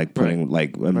life and like putting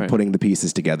putting the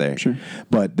pieces together. Sure.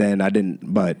 But then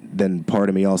then part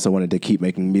of me also wanted to keep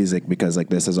making music because like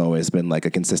this has always been like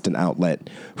a consistent outlet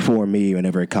for me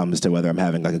whenever it comes to whether I'm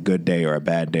having like a good day or a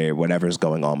bad day or whatever's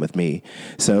going on with me.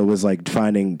 So it was like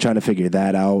trying to figure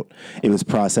that out. It was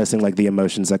processing like the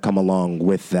emotions that come along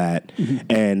with that.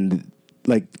 And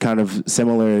like kind of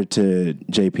similar to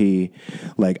JP,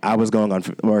 like he was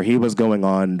going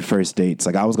on first dates.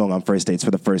 Like I was going on first dates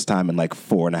for the first time in like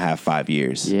 4.5-5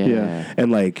 years. Yeah.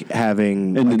 And like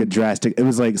having like a drastic, it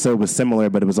was like, so it was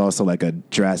similar, but it was also like a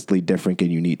drastically different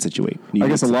and unique situation. I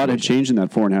guess a lot had changed in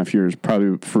that 4.5 years,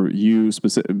 probably for you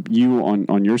you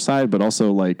on your side, but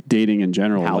also like dating in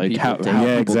general. How like people date.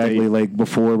 Yeah, exactly. Date. Like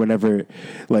before, whenever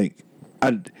like,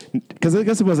 because I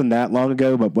guess it wasn't that long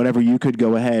ago, but whenever you could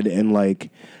go ahead and like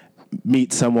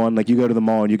meet someone, like you go to the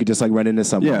mall and you could just like run into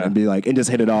someone and be like, and just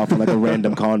hit it off on like a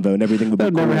random convo and everything would be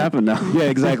That cool. never happened now. Yeah,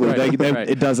 exactly. Right, right.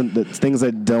 It doesn't, things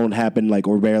that don't happen like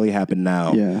or rarely happen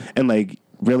now. Yeah. And like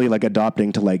really like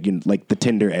adopting to like, like the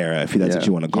Tinder era, if that's what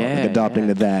you want to call it. Like adopting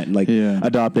to that and like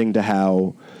adopting to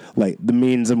how like the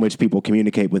means in which people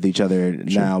communicate with each other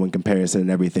now in comparison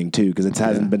and everything too, because it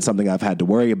hasn't been something I've had to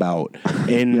worry about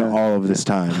in all of this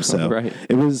time. So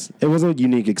it was a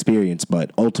unique experience,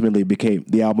 but ultimately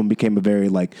the album became a very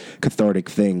like cathartic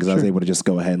thing because I was able to just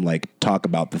go ahead and like talk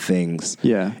about the things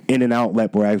in an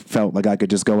outlet where I felt like I could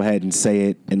just go ahead and say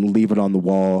it and leave it on the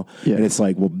wall. And it's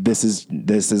like, well, this is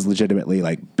legitimately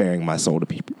like bearing my soul to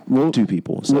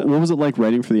people. So. What was it like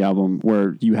writing for the album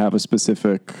where you have a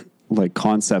specific like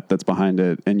concept that's behind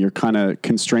it and you're kind of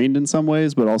constrained in some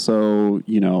ways, but also,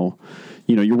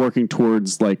 you're working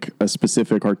towards like a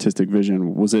specific artistic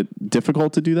vision. Was it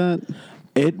difficult to do that?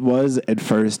 It was at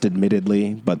first,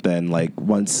 admittedly, but then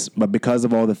but because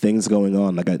of all the things going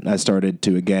on, like I started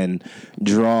to again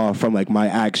draw from like my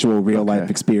actual real life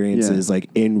experiences, like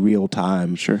in real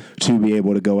time, to be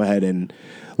able to go ahead and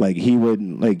like he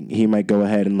might go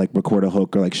ahead and like record a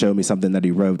hook or like show me something that he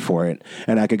wrote for it,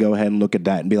 and I could go ahead and look at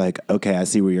that and be like, okay, I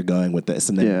see where you're going with this,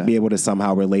 and then be able to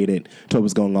somehow relate it to what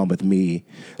was going on with me.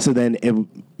 So then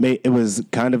it was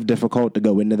kind of difficult to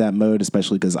go into that mode,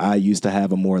 especially because I used to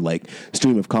have a more like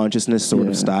stream of consciousness sort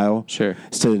of style.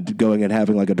 So going and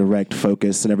having like a direct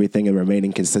focus and everything and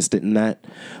remaining consistent in that.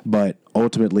 But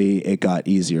ultimately it got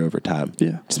easier over time.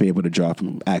 Just be able to draw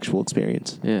from actual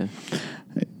experience.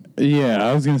 Yeah,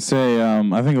 I was going to say,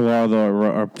 I think a lot of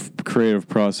our creative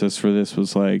process for this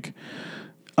was like,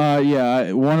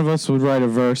 one of us would write a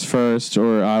verse first,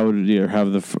 or I would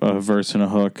have the verse and a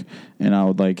hook, and I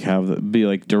would like be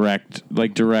like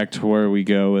direct where we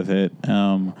go with it,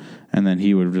 and then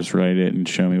he would just write it and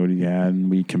show me what he had, and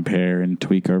we compare and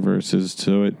tweak our verses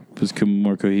so it was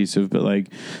more cohesive. But like,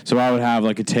 so I would have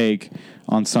like a take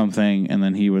on something, and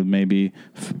then he would maybe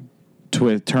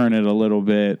turn it a little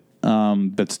bit.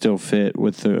 But still fit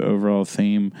with the overall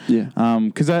theme.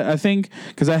 Because I think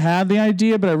I had the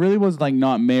idea, but I really was like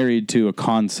not married to a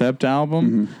concept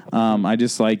album. I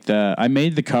just like that. I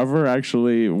made the cover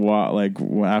actually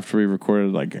after we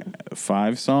recorded like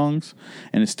 5 songs,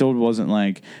 and it still wasn't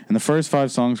like. And the first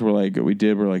 5 songs were like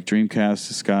Dreamcast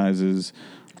Disguises,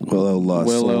 Willow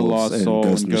Lost Soul,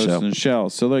 and Ghost in the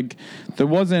Shell. So like there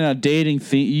wasn't a dating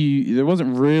theme. There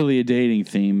wasn't really a dating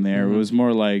theme there. It was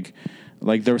more like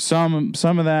there was some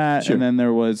of that, and then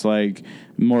there was like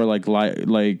more like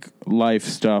life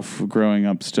stuff, growing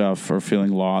up stuff, or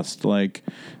feeling lost, like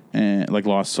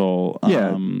Lost Soul.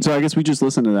 So I guess we just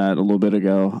listened to that a little bit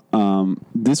ago.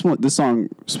 This song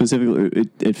specifically,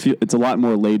 it's a lot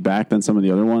more laid back than some of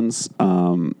the other ones.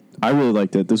 I really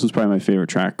liked it. This was probably my favorite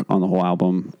track on the whole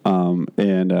album.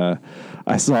 And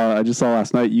I just saw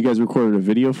last night you guys recorded a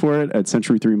video for it at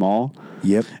Century 3 Mall.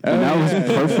 Yep. And that was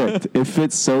perfect. It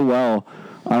fits so well.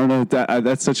 I don't know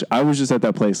that's such. I was just at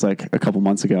that place like a couple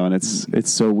months ago, and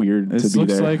it's so weird to be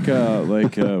there. It looks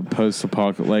like a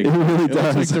post-apocalyptic. Like, it really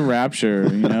does. Looks like the Rapture,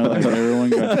 like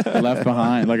everyone got left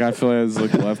behind. Like I feel like I was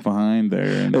like left behind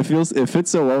there. And it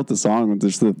fits so well with the song.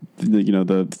 There's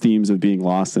the themes of being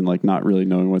lost and like not really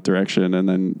knowing what direction. And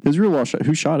then Israel Walsh,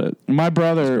 who shot it? My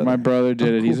brother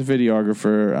did it. Cool. He's a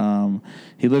videographer.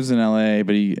 He lives in LA,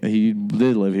 but he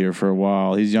did live here for a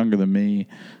while. He's younger than me.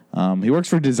 He works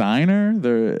for Designer,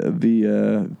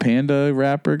 the Panda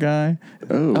rapper guy.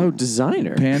 Oh,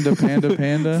 Designer. Panda.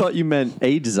 I thought you meant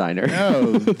a designer.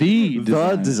 No, the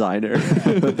designer.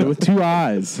 With 2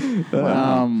 eyes.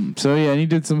 Wow. So yeah, and he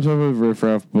did some sort of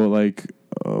riff-raff, but like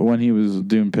when he was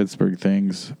doing Pittsburgh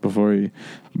things before he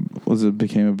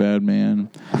became a bad man.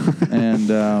 And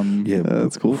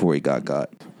that's cool. Before he got.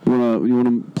 You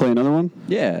wanna play another one?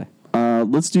 Yeah.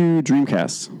 Let's do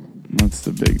Dreamcast. That's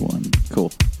the big one.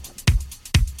 Cool.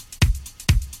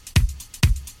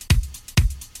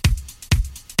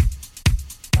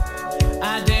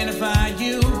 Identify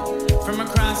you from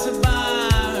across the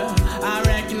bar. I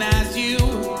recognize you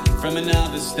from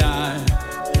another star.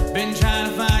 Been trying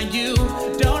to find you,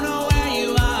 don't know where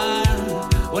you are.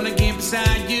 When I get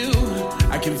beside you,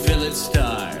 I can feel it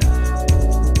start.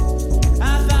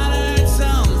 I thought I heard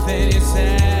something you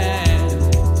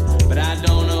said, but I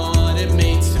don't know what it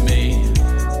means to me.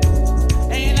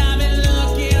 And I've been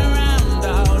looking around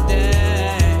all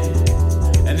day,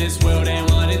 and this world ain't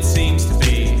what it seems to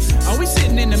be. Are we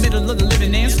sitting in the middle of the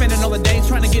living end, spending all the day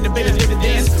trying to get a bit of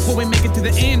dividends? Will we make it to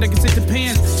the end? I guess it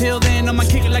depends. Till then, I'ma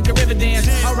kick it like a river dance.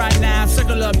 Alright now,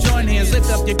 circle up, join hands, lift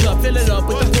up your cup, fill it up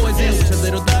with the poison. With a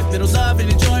little duck, little love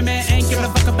and enjoyment. Ain't giving a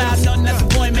fuck about nothing that's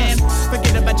appointment.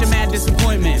 Forget about your mad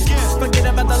disappointment. Forget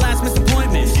about the last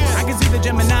disappointment. I can see the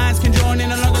Geminis can join in,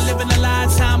 no longer living the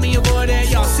lies. How me avoid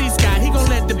it? Y'all see Sky, he gon'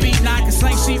 let the beat knock. A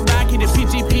slang sheet rock, he the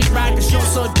PGP rock. A show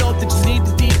so dope that you need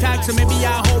the detox. So maybe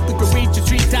I hope we can reach your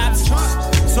treetops.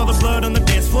 Saw the blood on the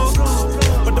dance floor,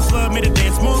 but the flood made her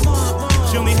dance more.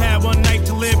 She only had one night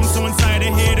to live, and so inside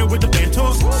her hit her with the band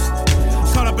talk.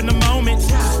 Caught up in the moment,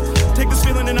 take this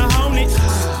feeling and I own it.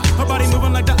 Her body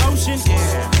moving like the ocean,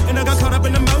 and I got caught up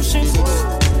in the motion.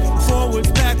 Forwards,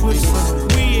 backwards,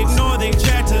 we ignore they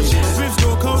chatter. Ribs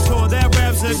door, cold tour, that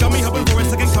raps it. Got me hoping for a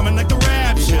second coming like the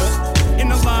rapture. In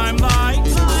the limelight,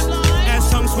 as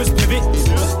tongue switch pivot,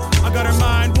 I got her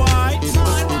mind wide.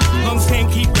 Lungs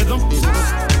can't keep rhythm.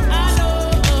 I know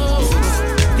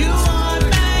you want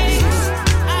me.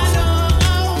 I know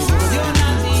you're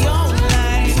not the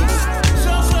only.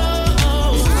 So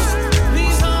close,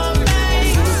 please hold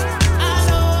me. I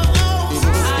know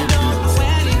I don't do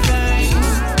anything.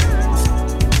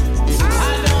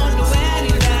 I don't do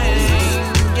anything.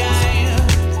 Yeah,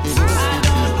 I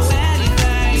don't do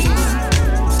anything.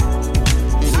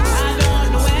 I don't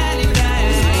do anything.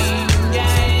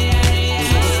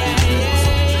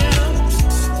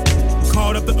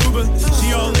 Called up the Uber,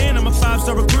 she all in, I'm a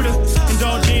 5-star recruiter.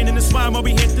 Indulging in the smile while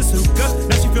we hit this hookah.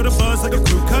 Now she feel the buzz like a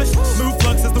crew cut. Move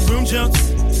flux as the room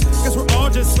jumps. Guess we're all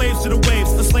just slaves to the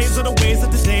waves. The slaves are the ways of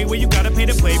today, where you gotta pay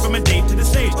to play from a date to the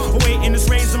stage. Awaiting this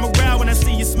raise of morale when I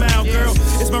see you smile, girl.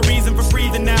 It's my reason for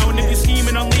breathing now. And if you're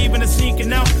scheming on leaving and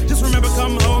sneaking out, just remember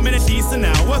come home in a decent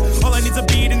hour. All I need's a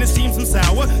beat and it seems some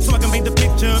sour, so I can paint the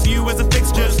picture of you as a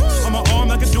fixture. On my arm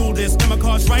like a dual disc. Got my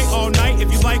cards right all night.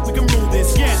 If you like, we can rule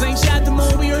this. Yeah. Slingshot the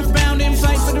moon, we earthbound and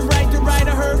fight for the right to write.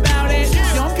 I heard about it.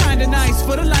 Yo, I'm kinda nice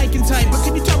for the liking type, but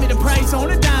can you tell me the price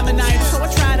on a diamond night? So I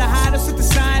try to hide us with the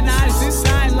cyanide. Is this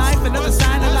sign life? Another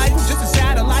sign of life? Or just a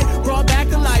satellite brought back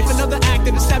to life? Another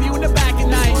actor to stab you in the back at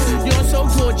night. You're so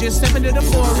gorgeous, step into the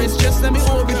forest. Just let me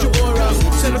orbit your aura.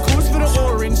 Set a course for the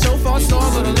orange. So far,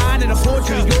 stars on the line in a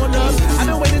portrait of your love. I've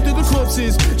been waiting through the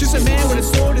corpses. Just a man with a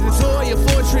sword at the door of your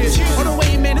fortress. On the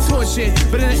way, man, it's horseshit.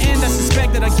 But in the end, I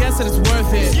suspect that I guess that it's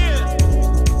worth it.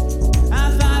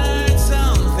 I thought I heard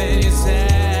something you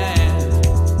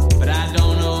said, but I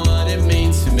don't know what it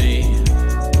means to me.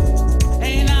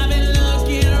 And I've been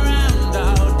looking around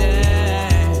all day,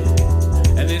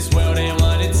 and this world ain't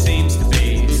what it seems to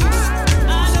be.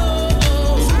 I know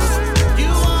you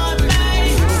want me.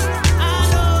 I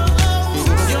know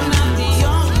you're not the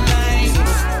only.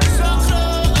 So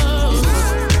close,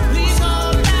 please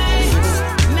hold me.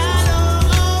 And I know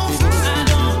I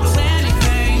don't do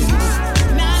anything.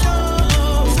 And I know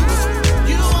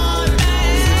you want me.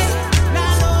 And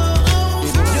I know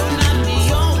you're not the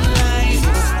only.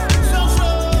 So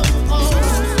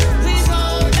close, please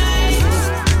hold me.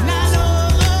 And I know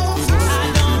I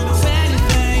don't do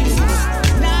anything.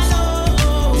 And I know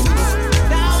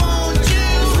that I want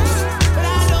you, but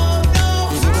I don't know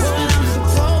what I'm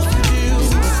supposed to do.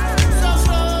 So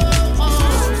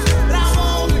close, but I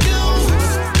won't do.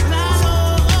 And I know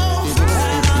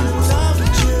that I'm in love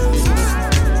with you,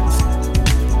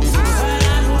 but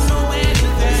I don't know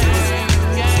anything.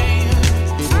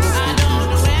 I don't know anything. I don't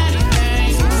know anything.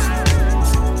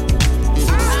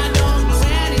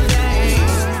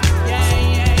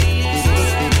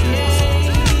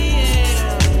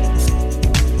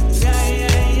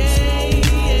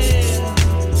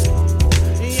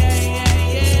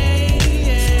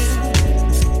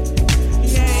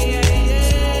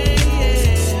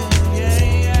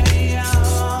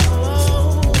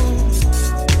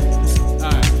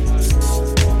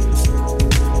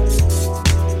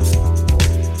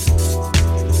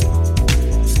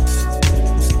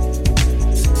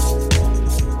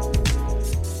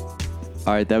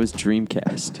 All right, that was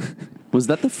Dreamcast. Was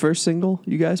that the first single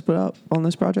you guys put out on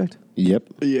this project? Yep.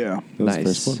 Yeah. That was Nice. the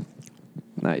first one.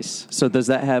 Nice. So does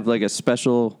that have like a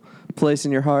special place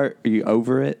in your heart? Are you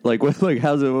over it? Like what? Like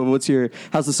how's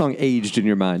the song aged in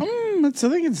your mind? I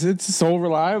think it's so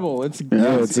reliable. It's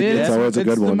always a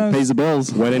good one. Pays the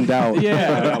bills. When in doubt.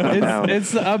 Yeah,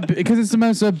 it's because it's the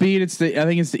most upbeat. I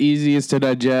think it's the easiest to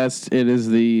digest. It is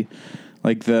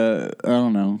I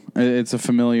don't know. It's a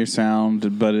familiar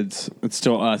sound, but it's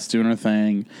still us doing our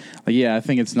thing. I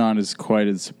think it's not as quite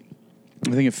as.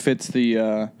 I think it fits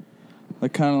the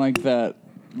kind of like that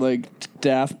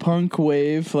Daft Punk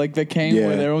wave that came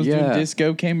where everyone was doing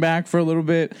disco, came back for a little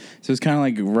bit, so it's kind of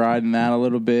like riding that a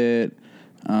little bit,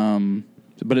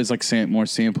 but it's like more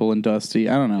sample and dusty.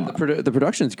 I don't know. The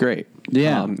production's great.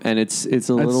 And it's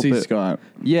a little bit. Scott.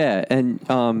 Yeah, and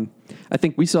I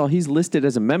think we saw he's listed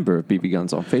as a member of BB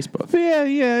Guns on Facebook.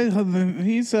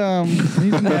 He's a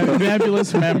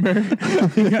nebulous member.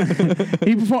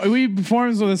 He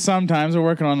performs with us sometimes. We're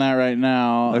working on that right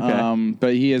now. Okay.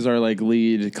 But he is our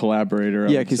lead collaborator.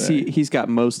 Yeah, because he's got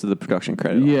most of the production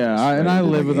credit. I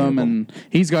live with him, and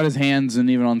he's got his hands and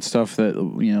even on stuff that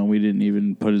we didn't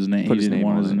even put his name. He didn't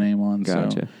want his name on.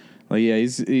 Gotcha. So,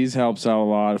 he's helps out a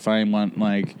lot. If I want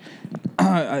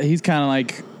he's kind of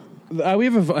like. We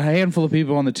have a handful of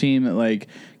people on the team that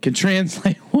can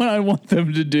translate what I want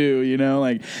them to do.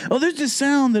 There's this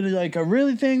sound that I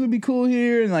really think would be cool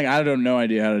here, and I don't no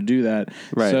idea how to do that.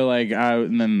 Right. So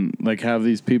have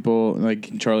these people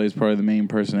Charlie is probably the main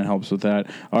person that helps with that.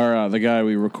 Or the guy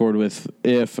we record with,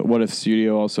 What If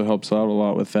Studio, also helps out a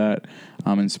lot with that.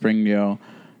 In Springdale.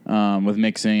 With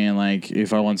mixing and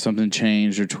if I want something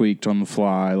changed or tweaked on the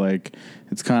fly,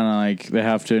 it's kind of they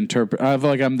have to interpret. I feel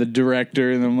like I'm the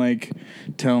director and I'm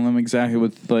telling them exactly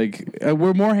what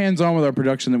we're more hands on with our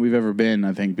production than we've ever been.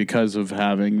 I think because of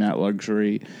having that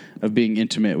luxury of being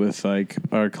intimate with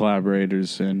our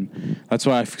collaborators, and that's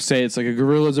why I say it's a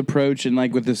guerrillas approach. And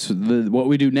with this, what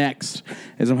we do next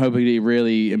is I'm hoping to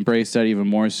really embrace that even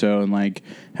more so, and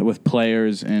with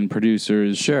players and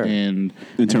producers, sure, and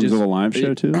in terms of a live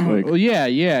show too. But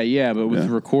with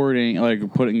recording,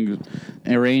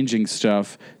 arranging stuff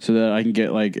so that I can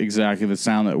get exactly the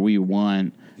sound that we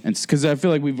want. And because I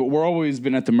feel like we're always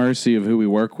been at the mercy of who we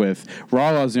work with.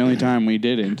 Raw was the only time we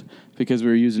didn't, because we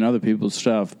were using other people's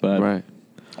stuff. But right.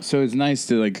 So it's nice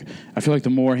to I feel like the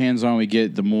more hands-on we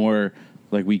get, the more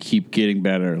we keep getting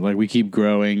better. We keep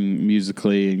growing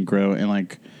musically and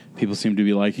people seem to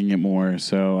be liking it more.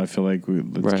 So I feel like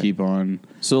let's keep on.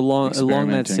 So along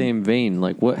that same vein,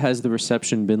 what has the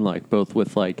reception been like, both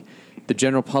with the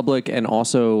general public and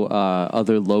also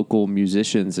other local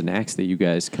musicians and acts that you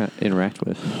guys interact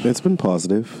with? It's been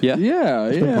positive. Yeah.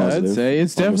 I'd say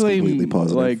it's definitely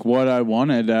positive. What I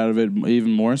wanted out of it,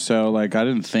 even more so. I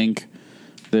didn't think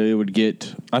that it would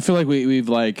get. I feel like we've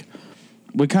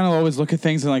we kind of always look at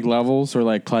things in levels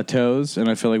or plateaus, and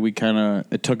I feel like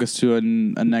it took us to a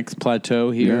next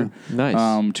plateau here. Yeah.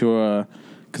 Nice.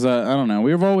 Because I don't know,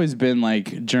 we've always been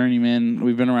journeymen.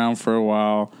 We've been around for a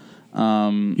while.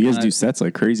 You guys do sets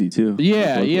like crazy too.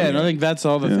 And I think that's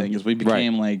all the thing is we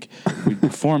became we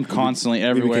performed constantly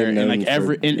everywhere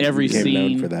and every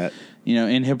scene for that.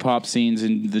 In hip hop scenes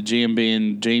and the jam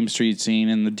band James Street scene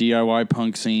and the DIY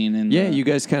punk scene and you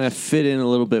guys kind of fit in a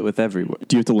little bit with everywhere.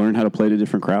 Do you have to learn how to play to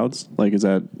different crowds? Is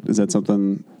that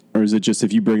something? Or is it just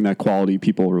if you bring that quality,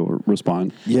 people will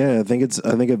respond? Yeah, I think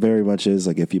it very much is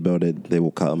if you build it, they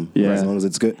will come. Yeah, as long as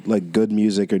it's good, good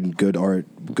music and good art,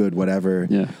 good whatever.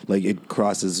 Yeah, it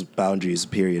crosses boundaries.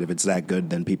 Period. If it's that good,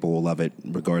 then people will love it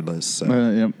regardless.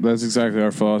 So. That's exactly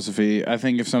our philosophy. I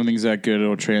think if something's that good,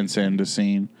 it'll transcend a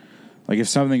scene. If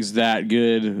something's that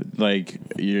good, and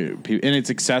it's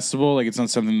accessible, it's not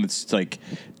something that's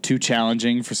too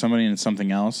challenging for somebody, and it's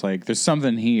something else. There's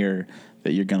something here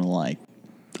that you're gonna like.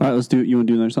 All right, let's do it. You want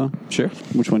to do another song? Sure.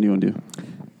 Which one do you want to do?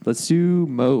 Let's do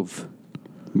Mauve.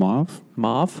 Mauve?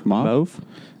 Mauve?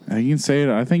 You can say it.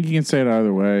 I think you can say it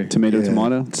either way. Tomato.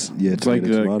 It's like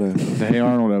the Hey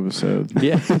Arnold episode.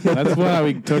 Yeah. That's why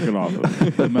we took it off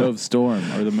of. The Mauve Storm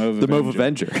or the Mauve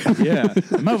Avenger. Yeah.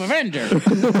 The Mauve Avenger.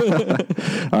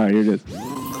 All right, here it is.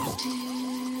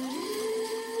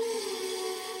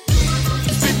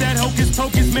 That hocus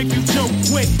pocus make you choke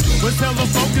quick. Was hella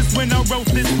focused when I wrote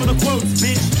this for the quotes,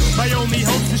 bitch. My only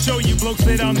hope to show you blokes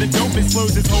that I'm the dopest.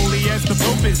 Flows as holy as the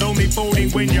Pope is, only folding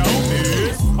when you're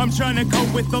hopeless. I'm trying to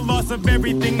cope with the loss of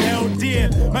everything held dear.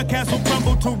 My castle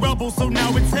crumbled to rubble, so now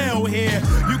it's hell here.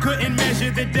 You couldn't measure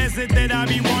the desert that I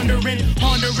be wandering,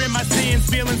 pondering my sins,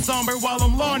 feeling somber while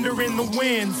I'm laundering the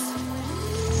winds.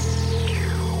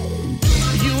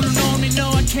 You don't know me,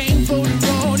 no, I came for the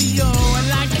rodeo. I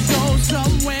like to go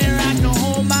somewhere I can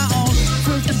hold my own.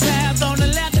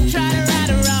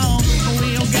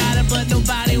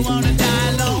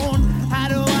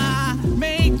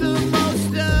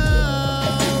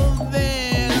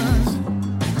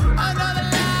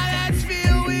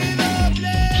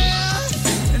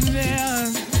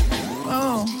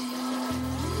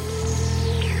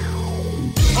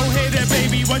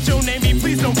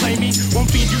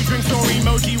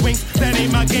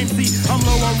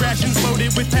 rations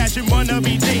loaded with passion, wanna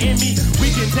be dating me.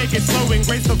 We can take it slow and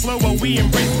grace the flow while we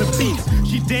embrace the beat.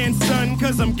 She danced, son,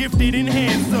 cause I'm gifted and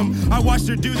handsome. I watched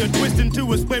her do the twist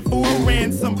into a split for a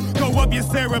ransom. Go up your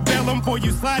cerebellum before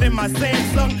you slide in my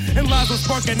Samsung. And lies will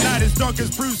spark a night as dark as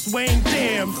Bruce Wayne.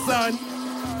 Damn, son.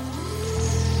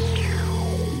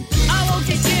 I won't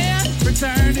kick in,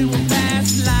 return to a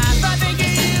past life. I think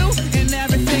of you and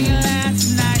everything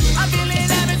last night. I'm feeling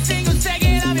every single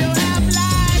second of your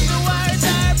half-life. The words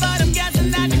hurt, but I'm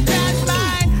guessing that you passed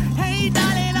mine. Hey,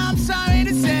 darling, I'm sorry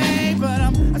to say, but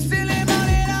I'm still in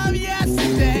moaning of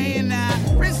yesterday. And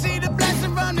I received a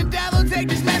blessing from the devil, take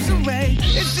this mess away.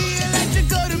 It's the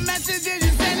electrical, the messages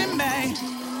you're sending me.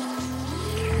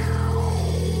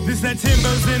 This that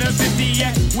Timbers in a 50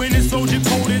 yak. When a soldier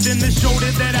colder than the shoulder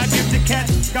that I give to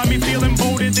cats. Got me feeling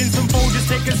bolder than some Folgers.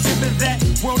 Take a sip of that.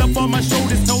 World up on my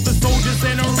shoulders. Told the soldiers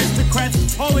and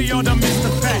aristocrats. All of y'all done missed the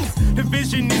facts. The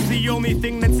vision is the only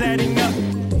thing that's adding up.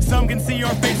 Some can see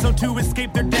our face, so to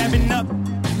escape they're dabbing up.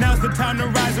 Now's the time to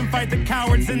rise and fight the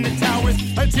cowards in the towers.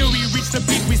 Until we reach the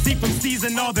peak we seek from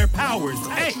seizing all their powers.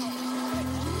 Hey!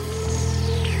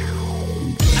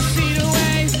 I see the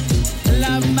way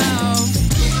love moves,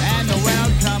 and the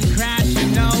world come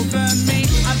crashing over me.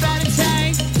 I better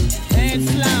take it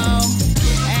slow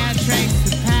and trace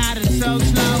the pattern so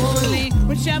slowly.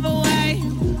 Whichever way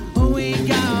we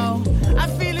go, I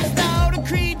feel as though the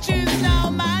creatures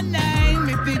know my name.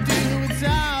 If they do, it's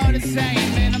all the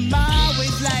same, and I'm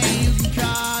always late. You can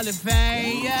call it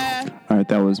fate, yeah. All right,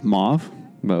 that was Mauve,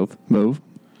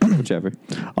 whichever,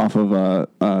 off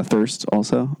of Thirst.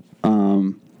 Also,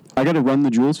 I got to Run the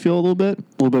Jewels feel a little bit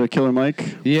of Killer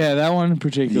Mike. Yeah, that one in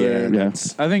particular. Yeah.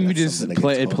 I think we just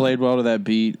played well to that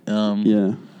beat.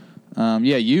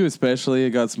 You especially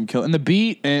got some kill, and the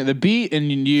beat and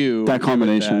you that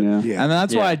combination, and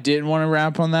that's why I didn't want to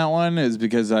rap on that one, is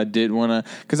because I did want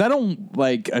to, because I don't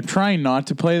like, I'm trying not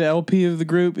to play the LP of the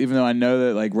group, even though I know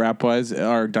that like rap wise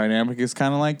our dynamic is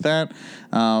kind of like that.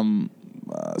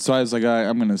 So I was like,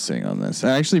 I'm gonna sing on this.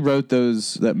 I actually wrote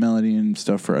that melody and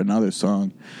stuff for another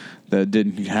song that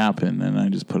didn't happen, and I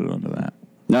just put it onto that.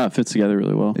 No, it fits together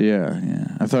really well. Yeah.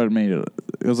 I thought it made it.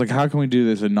 It was like, how can we do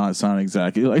this and not sound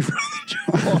exactly like?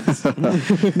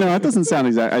 No, it doesn't sound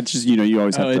exact. I just, you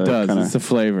always have to. It does. Kinda... It's the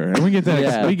flavor, and we get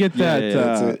that. We get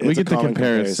that. We get the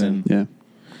comparison. Yeah.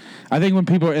 I think when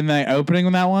people in the opening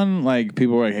on that one, like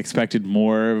people were expected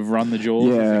more of Run the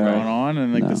Jewels as they're going on,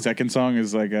 and like the second song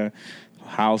is like a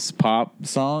house pop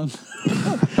song.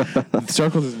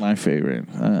 Circles is my favorite.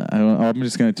 I'm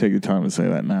just gonna take the time to say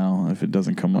that now. If it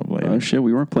doesn't come up later. Oh shit,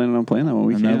 we weren't planning on playing that one.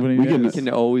 We can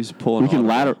always pull. We can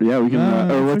ladder. Yeah, we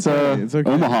can. What's it's okay.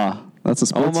 Omaha? That's a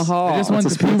sports. Omaha. I just want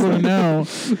the people to know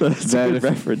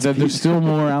that there's still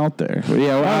more out there. But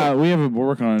yeah, we're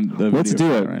working on the video. Let's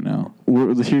do it right now.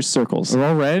 Here's Circles. We're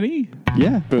all ready?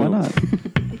 Yeah. Boom. Why not?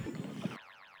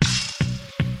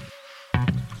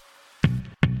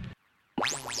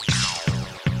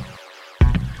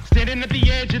 Standing at the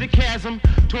edge of the chasm,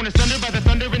 torn asunder by the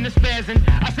thunder and the spasm.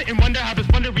 I sit and wonder how this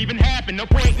wonder even happened. No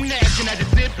point in asking, I just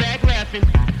sit back laughing.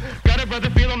 Got a brother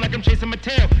feeling like I'm chasing my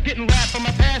tail, getting laughed on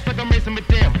my past like I'm racing with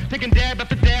Dale. Taking dab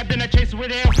after dab, then I chase it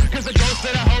with hell. Cause the ghosts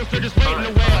that I host are just waiting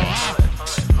to wail.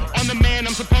 I'm the man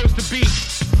I'm supposed to be,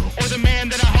 or the man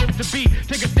that I hope to be.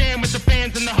 Take a stand with the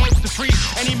fans in the hopes to free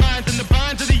any minds in the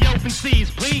binds of the open seas.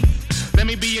 Please, let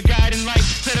me be your guiding light.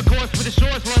 Set a course for the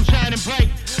shores where I'm shining bright.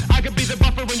 I could be the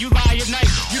buffer when you lie at night.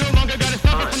 You no longer gotta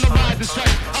suffer from the rise and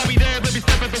strike. I'll be there every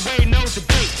step of the way, no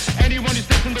debate. Anyone who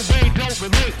steps in the way don't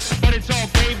relate. But it's all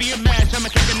gravy and mash. I'm a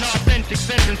kick an authentic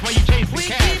sentence while you chase the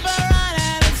cash. We keep on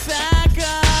running in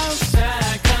circles.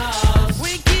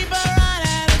 We keep on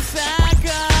running in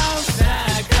circles.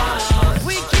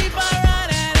 We keep on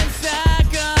running in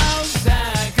circles.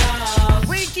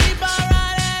 We keep on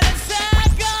running in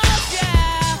circles,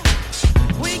 yeah.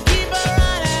 We keep on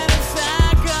running in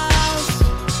circles.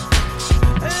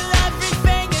 And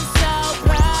everything is so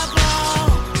purple.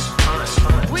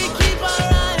 We keep on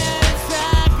running in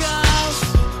circles.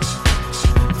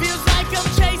 Feels like I'm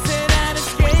chasing and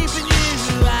escaping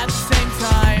you at the same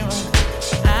time.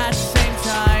 At the same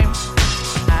time.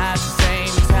 At the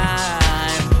same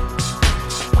time.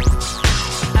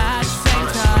 At the same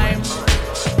time.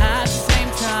 At the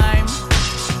same time.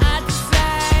 At the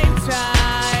same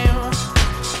time.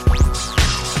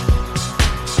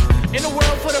 In a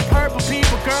world full of purple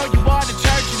people, girl, you are the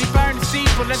church and he burned the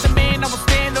steeple. As a man, I will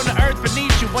stand on the earth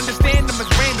beneath you. Understand I'm as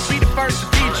rain to be the first to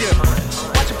teach you.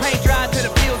 Watch your paint dry till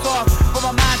the feels off. For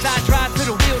my mind's eye dry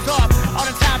till the wheels off. On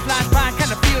the time flies by,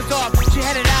 kinda feels off. She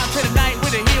headed out to the night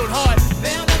with a healed heart.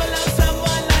 They'll never love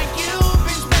someone like you.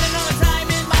 Been spending all the time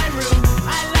in my room.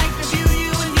 I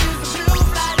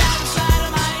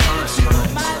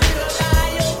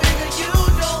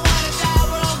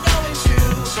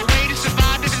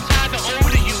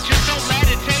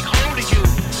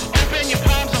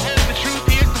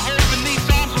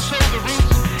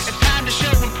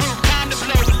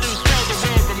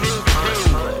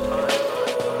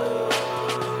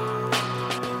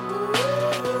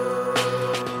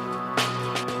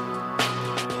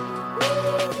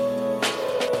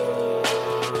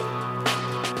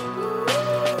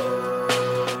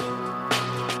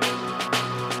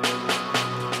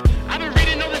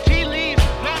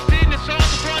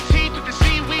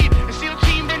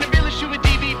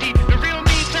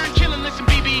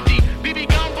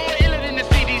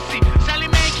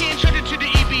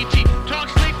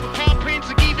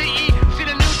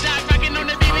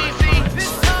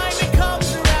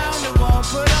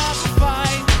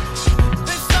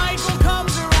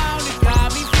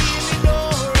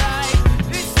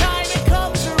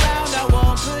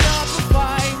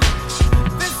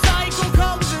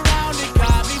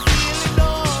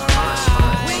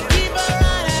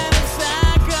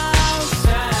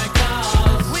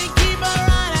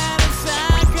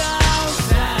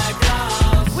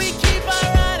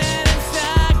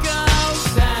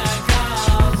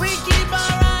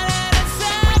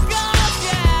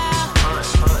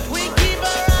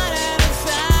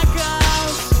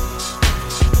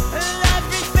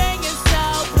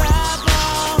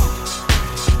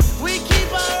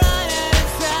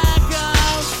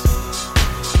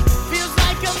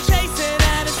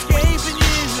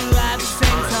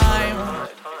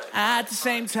at the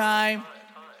same time.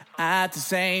 At the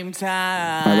same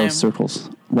time. I love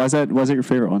Circles. Why is that your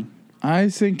favorite one? I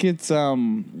think it's I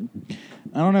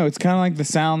don't know. It's kind of like the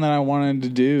sound that I wanted to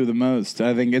do the most.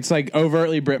 I think it's like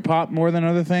overtly Britpop more than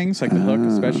other things, like the hook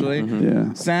especially.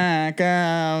 Yeah.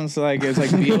 Sounds like it's like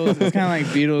Beatles. It's kind of like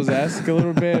Beatles-esque a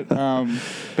little bit, but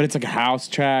it's like a house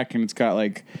track, and it's got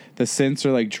like the synths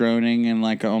are like droning in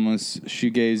like almost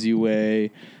shoegazy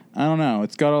way. I don't know.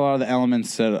 It's got a lot of the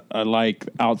elements that I like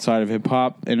outside of hip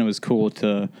hop, and it was cool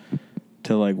to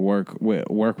like work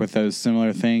with those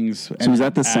similar things. So was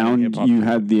that the sound you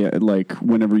had like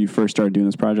whenever you first started doing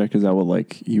this project? Is that what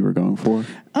like you were going for?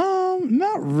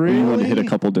 Not really. You wanted to hit a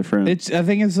couple different. I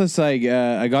think it's just like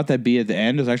I got that beat at the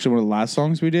end. It was actually one of the last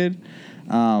songs we did.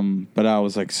 But I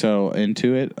was like so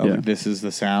into it. Like, this is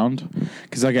the sound,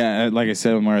 because like I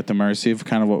said, when we're at the mercy of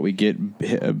kind of what we get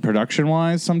production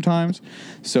wise sometimes.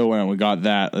 So when we got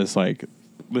that, it's like,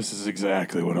 this is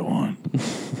exactly what I want.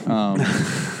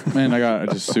 Man, I got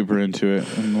just super into it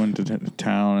and went to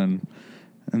town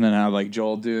and then I had like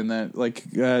Joel doing that. Like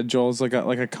Joel's like got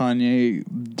like a Kanye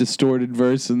distorted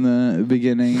verse in the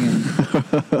beginning. And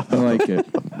I like it.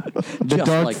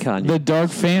 Like Kanye. The dark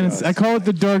fantasy. I call it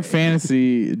the dark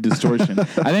fantasy distortion.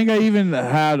 I think I even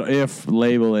had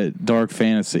label it dark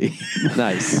fantasy.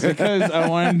 Nice.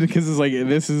 because it's like,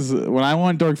 this is when I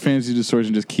want dark fantasy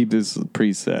distortion, just keep this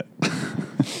preset.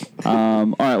 All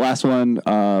right, last one.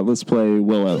 Let's play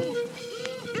Willow.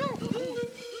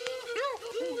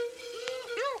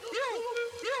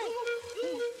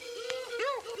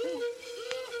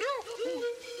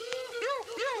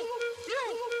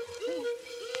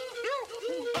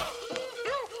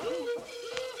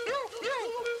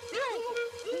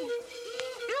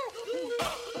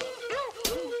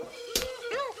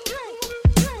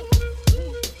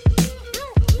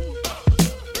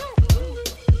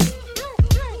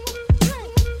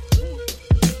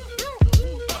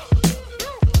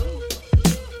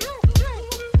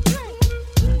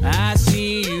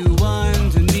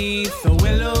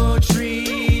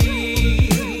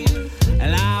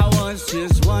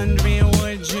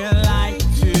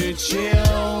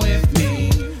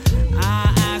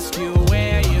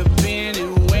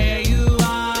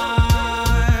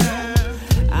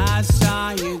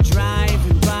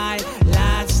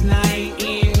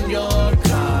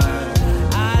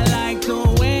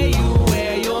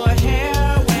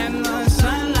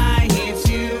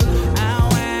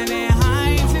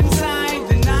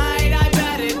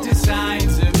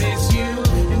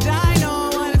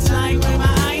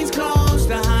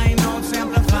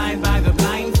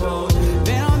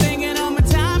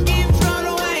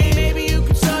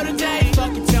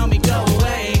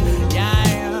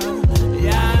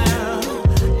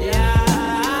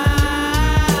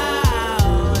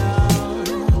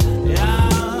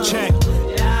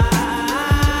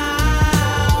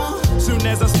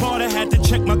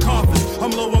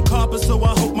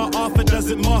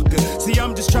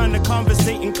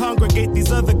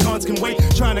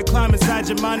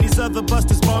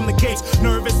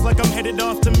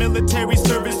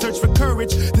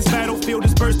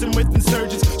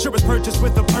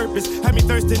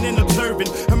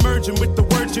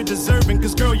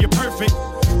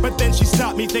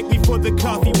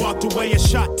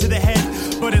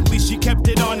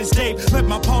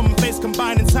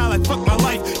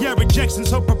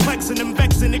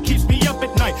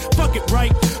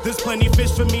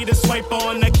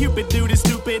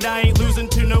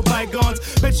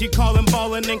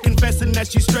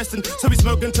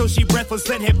 Until she breathless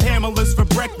and hit Pamela's for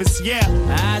breakfast, yeah.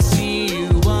 I see you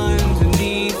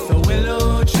underneath the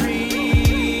willow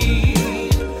tree,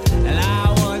 and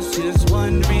I was just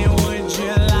wondering, would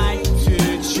you like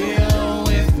to chill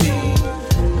with me?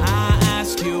 I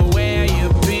ask you where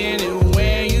you've been and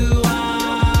where you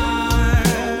are.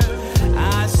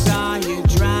 I saw you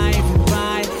driving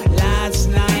by last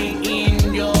night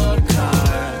in your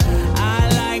car. I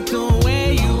like the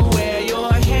way you wear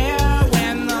your hair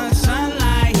when the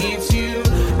sunlight hits you,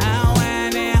 and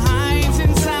when it hides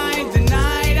inside the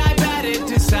night, I bet it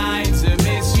decides to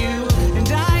miss you. And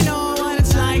I know what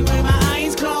it's like with my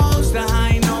eyes closed, the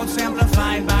high notes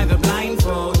amplified by the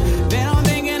blindfold. Then I'm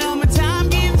thinking of my time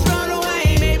getting thrown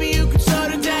away. Maybe you could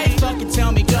start a day, fucking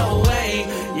tell me go away.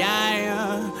 Yeah,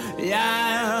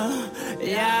 yeah,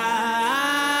 yeah,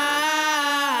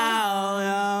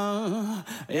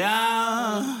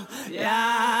 yeah, yeah.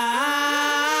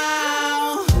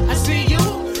 I see you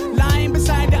lying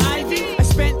beside the ivy. I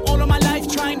spent all of my life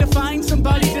trying to find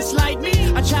somebody that's like me.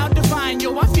 I tried to find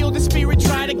you. I feel the spirit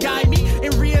try to guide me,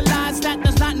 and realize that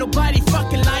there's not nobody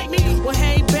fucking like me. Well,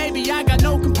 hey, baby, I got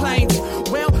no complaints.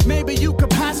 Well, maybe you could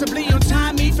possibly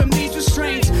untie me from these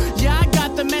restraints. Yeah, I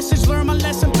got the message, learn my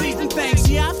lesson, please and thanks.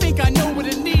 Yeah, I think I know what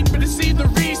it needs, but to see the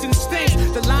reason stains.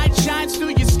 The light shines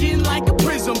through your skin like a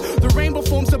prism. The rainbow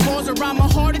forms the bars around my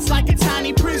heart, it's like a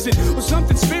tiny prison. Well,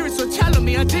 something spirits are telling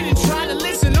me I didn't try to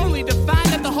listen, only to find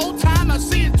that the whole time I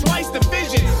see it twice the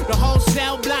vision. The whole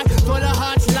cell block for the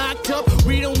hearts locked up.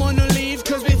 We don't wanna leave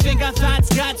cause we think our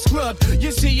thoughts got scrubbed.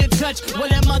 You see your touch, well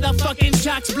that motherfucking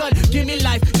shock's blood. Give me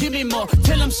life, give me more,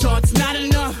 till I'm sure it's not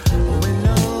enough.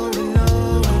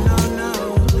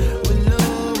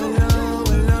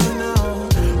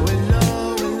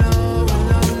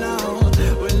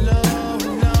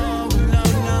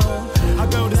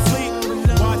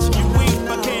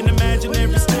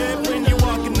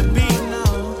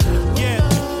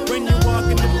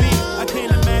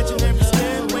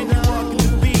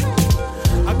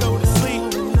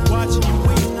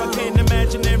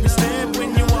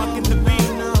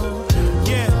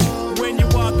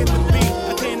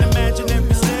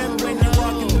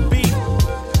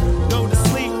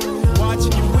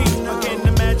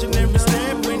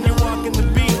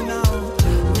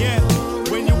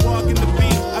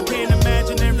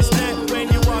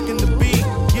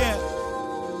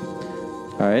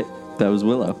 That was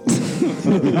Willow.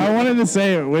 I wanted to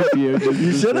say it with you.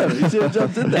 You should have. You should have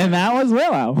jumped in there. And that was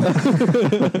Willow.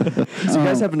 So you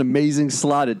guys have an amazing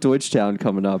slot at Deutschtown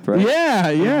coming up, right?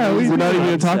 Yeah. We're not even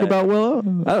going to talk about Willow? I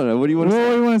don't know. What do you want to say? What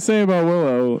do you want to say about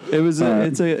Willow? It was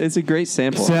it's a great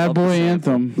sample. Sad boy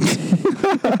anthem. All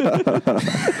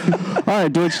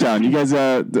right, Deutschtown. You guys,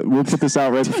 we'll put this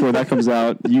out right before that comes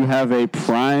out. You have a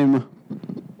prime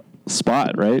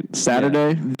spot, right?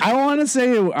 Saturday. Yeah. I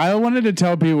wanted to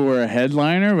tell people we're a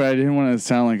headliner, but I didn't want to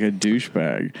sound like a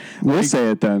douchebag. We'll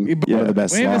say it then. One of the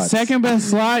best we slots. have the second best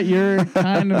slot. You're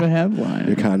kind of a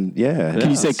headliner. Can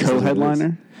you say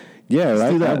co-headliner? Yeah,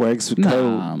 right. That works.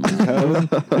 Nah,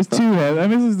 there's two heads. I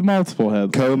mean, there's multiple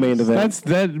heads. Co-main event.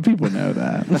 That people know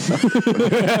that.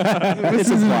 It's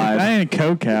implied. I ain't a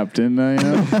co-captain.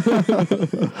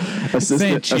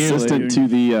 Assistant to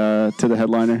the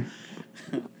headliner.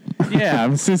 Yeah,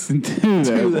 I'm assistant to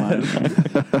the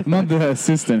headliner. I'm not the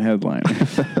assistant headliner.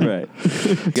 Right.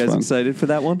 You guys excited for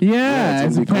that one? Yeah,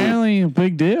 it's apparently a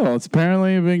big deal.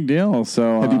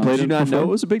 So have you played did it you not before? know it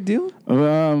was a big deal?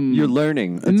 You're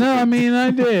learning. I mean, I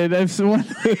did. I feel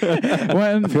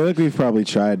like we've probably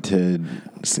tried to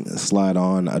slide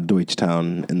on a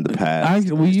Deutschtown in the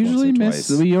past. We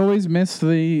always miss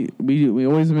the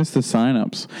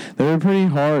signups. They were pretty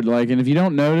hard. And if you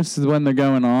don't notice when they're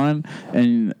going on,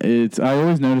 and I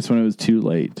always noticed when it was too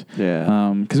late.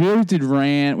 Yeah. Because we always did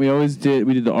Rant. We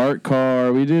did the Art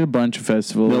Car. We did a bunch of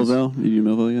festivals. Millville. You do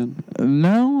Millville again?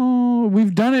 No,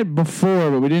 we've done it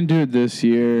before, but we didn't do it this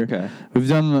year. Okay. We've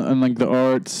done the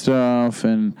art stuff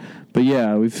But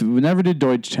yeah, we never did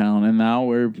Deutschtown, and now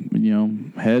we're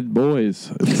head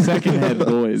boys, second head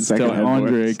boys.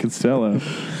 Andre Costello,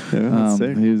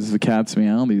 he's the cat's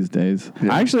meow these days.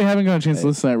 Yeah. I actually haven't got a chance to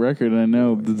listen to that record, and I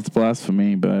know it's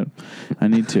blasphemy, but I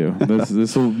need to.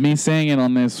 This will me saying it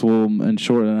on this will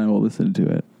ensure that I will listen to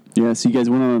it. Yeah, so you guys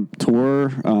went on a tour,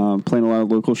 playing a lot of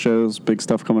local shows, big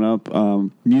stuff coming up.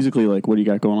 Musically, what do you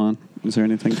got going on? Is there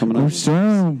anything coming up? We're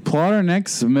starting to plot our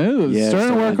next moves. Yeah,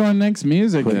 starting to work on next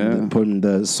music. Putting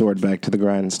the sword back to the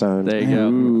grindstone. There you go.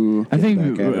 Ooh. I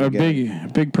think a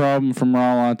big problem from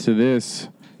Rala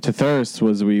to Thirst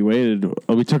was we waited.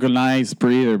 We took a nice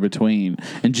breather between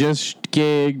and just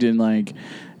gigged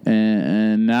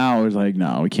and now it's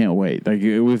no, we can't wait.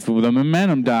 If the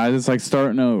momentum dies, it's like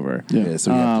starting over. Yeah,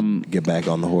 so we have to get back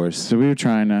on the horse. So we were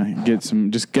trying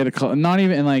to not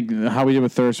even how we did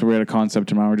with Thirst, where we had a concept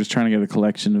in mind. We're just trying to get a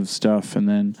collection of stuff and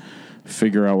then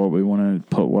figure out what we want to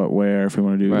put where. If we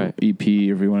want to do EP,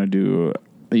 or if we want to do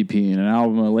EP and an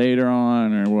album later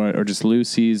on, or just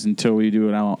Lucy's until we do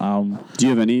an album. Do you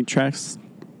have any tracks?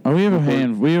 Oh, we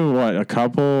have we have a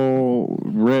couple.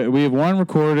 We have one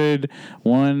recorded,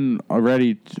 one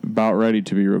about ready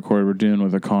to be recorded. We're doing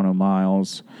with Econo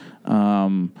Miles,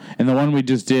 and the one we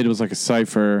just did was a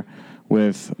cipher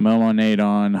with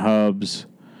Melonadon, Hubs,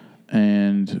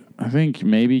 and I think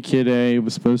maybe Kid A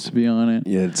was supposed to be on it.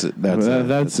 Yeah, that's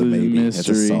a maybe.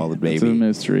 mystery. That's a solid maybe. It's a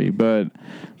mystery, but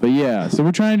yeah. So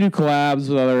we're trying to do collabs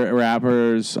with other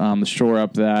rappers to shore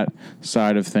up that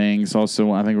side of things.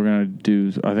 Also, I think we're gonna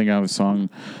do. I think I have a song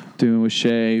doing with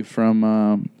Shay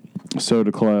from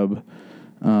Soda Club.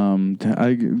 I'm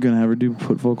gonna have her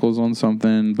put vocals on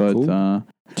something, but. Cool.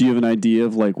 Do you have an idea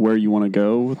of like where you want to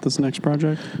go with this next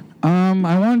project?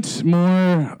 I want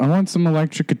some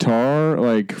electric guitar,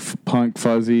 like punk,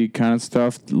 fuzzy kind of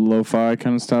stuff, lo-fi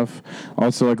kind of stuff.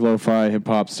 Also like lo-fi hip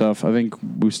hop stuff. I think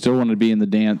we still want to be in the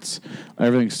dance.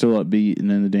 Everything's still upbeat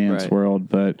and in the dance world,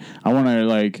 but I want to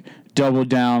like double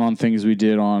down on things we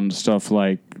did on stuff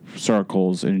like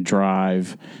Circles and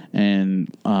Drive and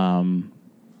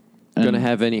Gonna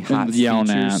have any hot Yell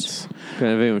features? Nats.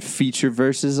 Gonna have any feature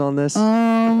verses on this?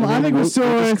 I think we're still.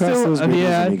 I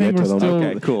think we're still.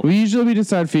 Okay, cool. We usually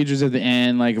decide features at the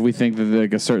end, like if we think that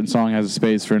like a certain song has a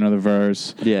space for another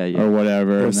verse, or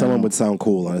whatever. Or and someone then- would sound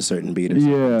cool on a certain beat. Or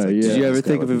something. It's like, Did you ever this guy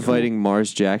think of would be cool. inviting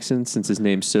Mars Jackson since his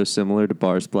name's so similar to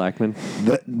Bars Blackman?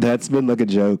 That's been like a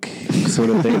joke sort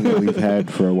of thing that we've had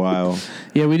for a while.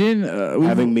 Yeah, we didn't.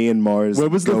 Having me and Mars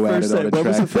What was the go at first it on a what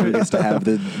was track the first- just to have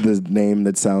the name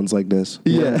that sounds like this.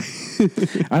 Yeah.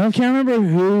 I can't remember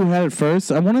who had it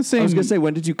first. I want to say. I was gonna say,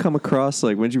 when did you come across?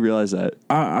 Like, when did you realize that?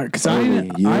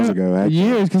 Years ago, actually.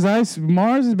 Years, because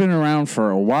Mars has been around for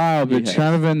a while, but Yes.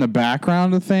 kind of in the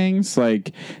background of things.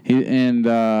 Like and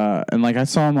like I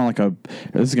saw him on like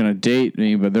this is gonna date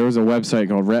me, but there was a website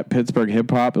called Rep Pittsburgh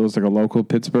Hip Hop. It was like a local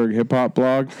Pittsburgh hip hop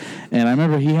blog, and I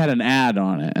remember he had an ad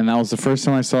on it, and that was the first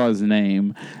time I saw his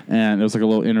name, and it was like a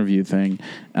little interview thing.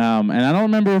 And I don't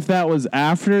remember if that was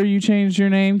after you changed your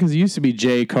name, because it used to be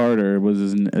Jay Carter was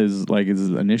his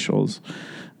initials.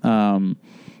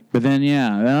 But then,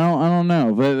 yeah, I don't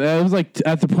know. But it was like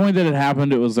at the point that it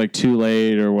happened, it was like too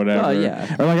late or whatever. Oh,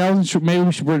 yeah. Or like I wasn't sure. Maybe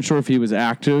we weren't sure if he was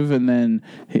active, and then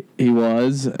he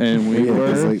was, and we Yeah,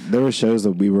 'cause, were. like, there were shows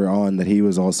that we were on that he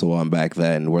was also on back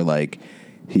then, where like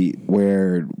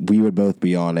where we would both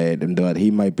be on it, and but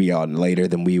he might be on later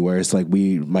than we were. It's like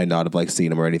we might not have like seen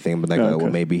him or anything, but like, oh,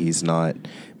 well, maybe he's not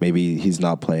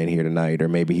playing here tonight, or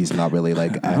maybe he's not really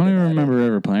like. I don't even remember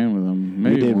ever playing with him.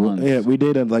 Maybe once. Yeah, we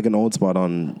did like an old spot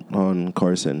on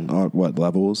Carson. On what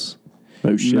Levels?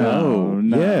 Oh shit! No,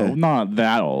 Yeah. not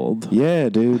that old. Yeah,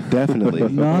 dude, definitely.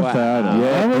 Not that old.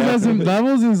 Yeah,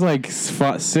 Levels is like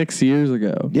 6 years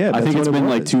ago. Yeah, I think it's been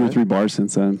like 2 or 3 bars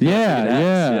since then.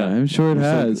 Yeah, I'm sure it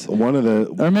has. One of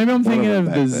the, Or maybe I'm thinking them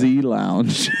of back the then. Z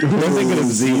Lounge. I'm thinking of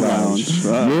Z Lounge.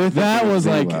 That was Z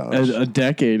like Lounge. a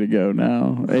decade ago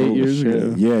now, 8 years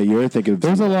ago. Yeah, you're thinking. There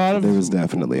was a lot of There was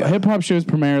definitely hip hop shows.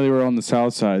 Primarily were on the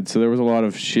South Side, so there was a lot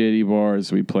of shitty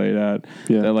bars we played at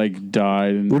that like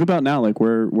died. And What about now? Like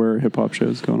where hip hop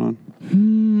shows going on?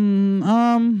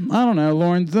 I don't know,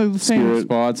 Lawrence. The same Spirit.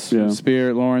 spots. Yeah.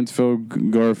 Spirit, Lawrenceville,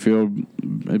 Garfield,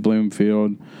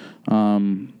 Bloomfield. Did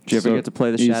you ever get to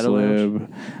play the East Shadow Lounge?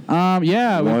 Lib.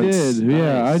 Yeah, we Once. did.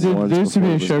 Yeah, I Nice. did. Once There used to be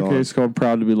before a it was showcase called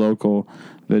Proud to Be Local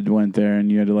that went there, and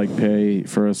you had to like pay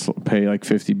like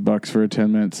 $50 for a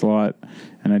 10-minute slot,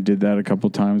 and I did that a couple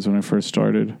times when I first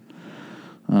started.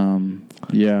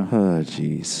 Yeah. Oh,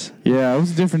 jeez. Yeah, it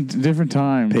was a different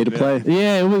time. Pay to play.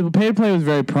 Yeah, it was, pay to play was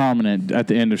very prominent at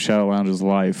the end of Shadow Lounge's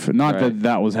life. Not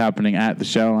that was happening at the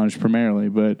Shadow Lounge primarily,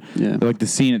 but like the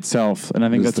scene itself. And I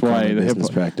think It was that's the why kind of the business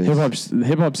practice.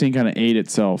 hip hop scene kind of ate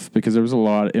itself, because there was a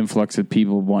lot of influx of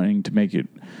people wanting to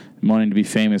be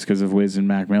famous because of Wiz and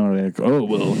Mac Miller. They're like, oh,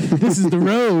 well, this is the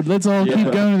road. Let's all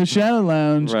keep going to the Shadow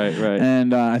Lounge. Right.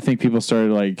 And I think people started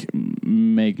to like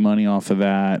make money off of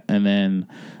that. And then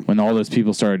when all those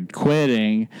people started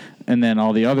quitting, and then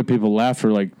all the other people left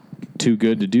were like too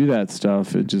good to do that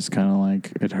stuff, it just kind of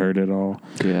like it hurt it all.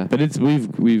 Yeah. But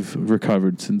we've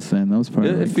recovered since then. That was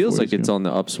probably It like feels 4 like years it's ago. on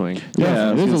the upswing. Yeah,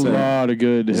 I was there's a gonna say. lot of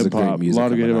good There's a hip great hop. A music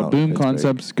lot of good coming hip hop. out. Boom It's great.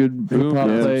 Concepts, good hip hop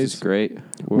It's plays. great.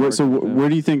 So where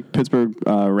do you think Pittsburgh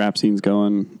rap scene's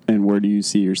going, and where do you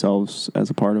see yourselves as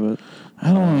a part of it?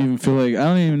 I don't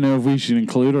even know if we should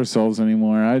include ourselves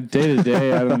anymore. Day to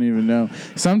day, I don't even know.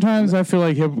 Sometimes I feel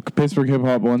like Pittsburgh hip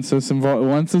hop wants us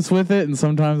with it, and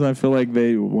sometimes I feel like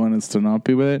they want us to not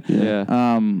be with it. Yeah.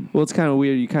 Well, it's kind of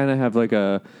weird. You kind of have like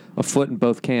a foot in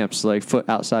both camps, like foot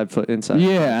outside, foot inside.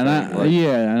 Yeah,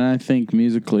 and I think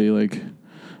musically, like,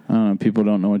 I don't know, people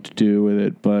don't know what to do with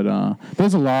it, but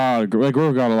there's a lot of we've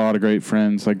got a lot of great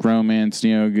friends like Romance,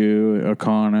 Neogu,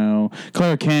 Akano,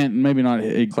 Claire Kent. Maybe not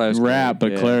Claire's rap, great,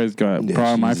 but yeah. Claire's got Yeah,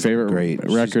 probably my she's favorite great.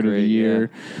 She's record of the great,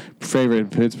 year,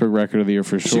 favorite Pittsburgh record of the year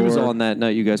for sure. She was on that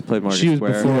night you guys played Market She was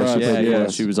Square. before us, Yeah, yeah.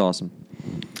 she was awesome.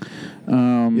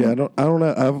 Yeah, I don't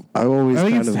know. I've always I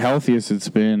think kind it's of the healthiest it's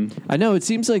been. I know it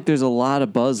seems like there's a lot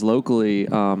of buzz locally.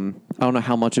 I don't know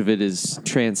how much of it is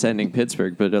transcending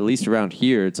Pittsburgh, but at least around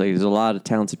here, it's like there's a lot of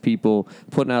talented people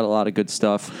putting out a lot of good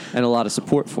stuff and a lot of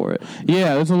support for it.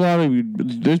 Yeah, there's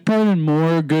probably been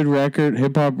more good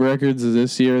hip hop records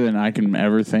this year than I can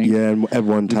ever think. Yeah, and at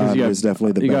one Because time you it got- was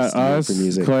definitely the you best got year us, for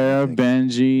music. Clara, I think.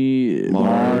 Benji,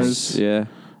 Mars. Yeah.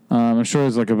 I'm sure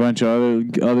there's like a bunch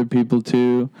of other people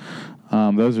too.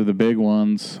 Those are the big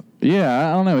ones. Yeah,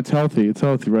 I don't know. It's healthy. It's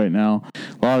healthy right now.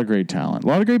 A lot of great talent. A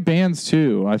lot of great bands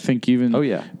too. I think even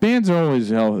bands are always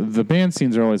healthy. The band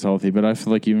scenes are always healthy, but I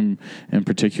feel like even in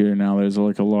particular now there's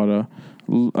like a lot of.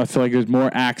 I feel like there's more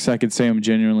acts I could say I'm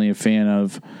genuinely a fan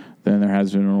of than there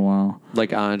has been in a while.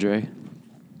 Like Andre.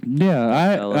 Yeah,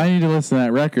 I need to listen to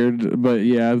that record, but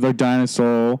yeah, like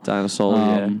Dinosaur.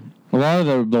 Yeah. A lot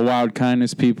of the Wild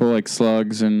Kindness people like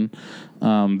Slugs and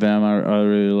them I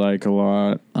really like a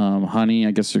lot. Honey,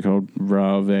 I guess they're called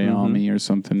Rav Aomi or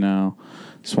something now.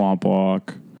 Swamp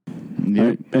Walk. Yeah.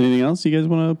 Right. Anything else you guys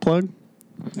want to plug?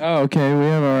 Oh, okay. We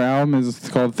have our album. It's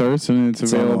called Thirst, and it's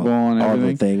available on everything. All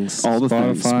the things. All the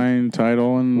Spotify,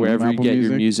 Tidal, and wherever Apple you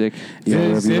get Music. your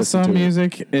music. Yeah, this on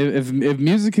music. If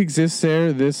music exists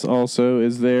there, this also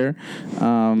is there.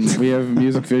 We have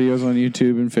music videos on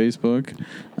YouTube and Facebook.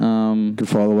 You can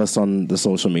follow us on the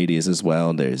social medias as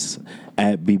well. There's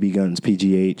at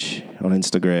BBGunsPGH on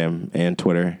Instagram and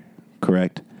Twitter.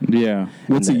 Correct? Yeah.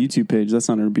 What's the YouTube page? That's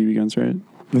on our BB Guns, right?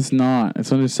 It's not.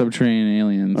 It's under Subterranean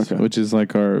Aliens, which is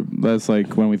like that's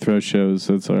like when we throw shows.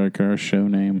 That's like our show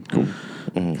name. Cool.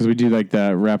 Because we do like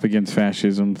that Rap Against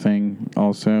Fascism thing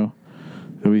also.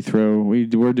 That we throw. We're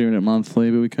doing it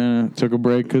monthly, but we kind of took a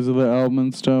break because of the album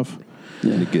and stuff.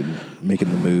 Yeah,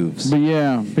 making the moves. But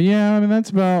yeah. I mean,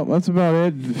 that's about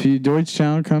it. If you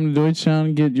Deutschtown, come to Deutschtown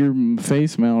and get your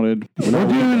face melted. We're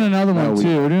doing another one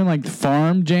too. We're doing like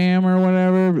Farm Jam or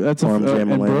whatever. That's Farm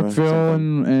Jam in Brookville,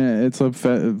 and it's a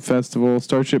festival.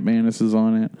 Starship Manus is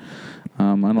on it. I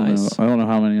don't know. I don't know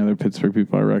how many other Pittsburgh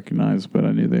people I recognize, but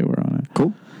I knew they were on it.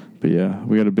 Cool. But yeah,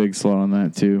 we got a big slot on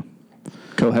that too.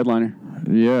 Co-headliner.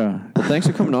 Yeah. Well, thanks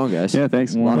for coming on, guys. Yeah,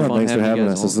 thanks. A lot of fun Thanks for having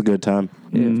us. on. This is a good time.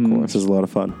 Yeah, of course. This is a lot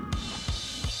of fun.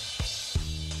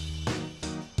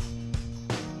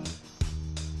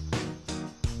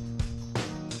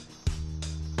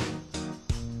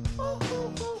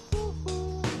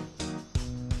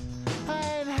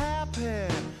 I ain't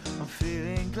happy. I'm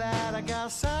feeling glad I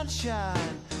got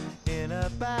sunshine in a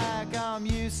bag. I'm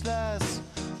useless,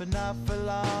 but not for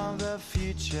long. The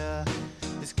future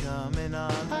is coming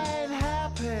on. I ain't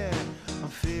happy. I'm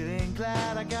feeling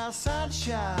glad I got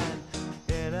sunshine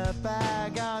in a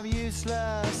bag. I'm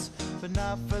useless, but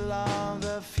not for long.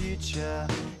 The future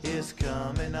is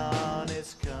coming on.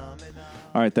 It's coming on.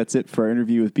 All right, that's it for our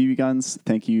interview with BB Guns.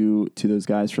 Thank you to those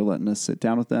guys for letting us sit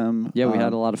down with them. Yeah, we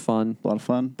had a lot of fun.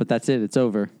 But that's it. It's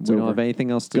over. We don't have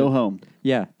anything else to go home.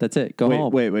 Yeah, that's it. Go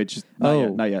home. Wait. Just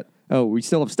not yet. Oh, we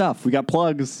still have stuff. We got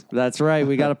plugs. That's right.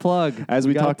 We got a plug. As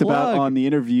we talked about on the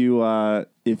interview,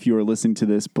 if you were listening to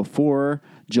this before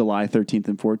July 13th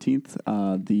and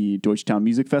 14th, the Deutschtown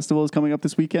Music Festival is coming up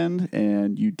this weekend,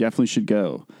 and you definitely should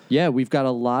go. Yeah, we've got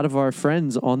a lot of our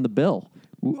friends on the bill.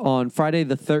 On Friday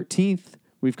the 13th,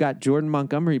 we've got Jordan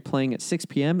Montgomery playing at 6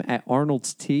 p.m. at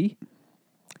Arnold's Tea.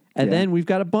 And then we've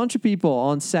got a bunch of people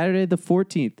on Saturday the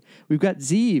 14th. We've got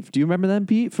Zeev. Do you remember them,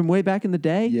 Pete, from way back in the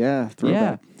day? Yeah,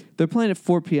 throwback. Yeah. They're playing at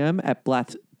 4 p.m. at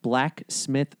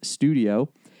Blacksmith Studio.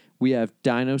 We have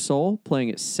Dino Soul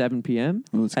playing at 7 p.m.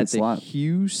 at the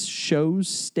Hughes Shows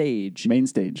stage. Main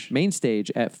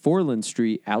stage at Foreland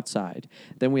Street outside.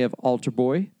 Then we have Altar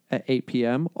Boy at 8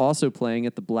 p.m. also playing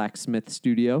at the Blacksmith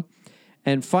Studio.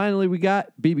 And finally, we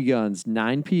got BB Guns,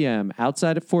 9 p.m.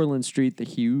 outside at Foreland Street, the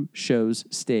Hugh Shows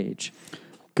stage.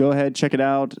 Go ahead, check it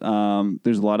out.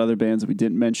 There's a lot of other bands that we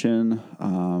didn't mention.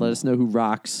 Let us know who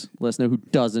rocks. Let us know who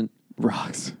doesn't.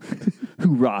 Rocks.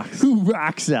 Who rocks? Who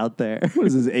rocks out there? What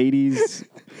is this, 80s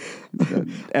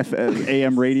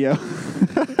AM radio?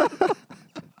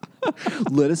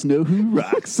 Let us know who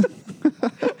rocks.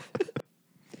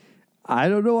 I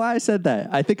don't know why I said that.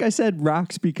 I think I said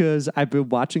rocks because I've been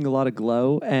watching a lot of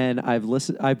Glow, and I've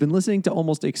been listening to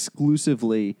almost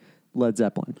exclusively Led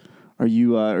Zeppelin. Are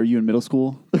you in middle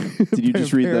school? Did you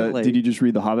just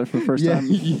read the Hobbit for the first time?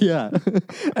 Yeah.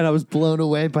 And I was blown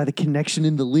away by the connection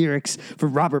in the lyrics for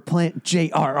Robert Plant,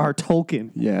 J.R.R.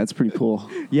 Tolkien. Yeah, that's pretty cool.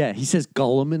 Yeah, he says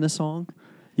Gollum in a song.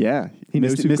 Yeah, he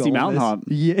knows who Misty Gollum Mountain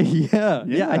is. Hop.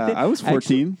 Yeah. I was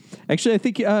 14. Actually, I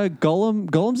think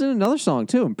Gollum's in another song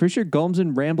too. I'm pretty sure Gollum's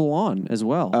in Ramble On as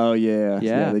well. Oh yeah.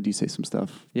 They do say some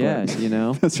stuff. Yeah, you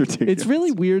know, that's ridiculous. It's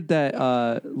really weird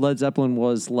that Led Zeppelin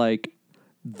was like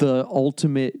the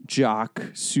ultimate jock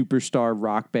superstar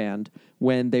rock band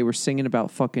when they were singing about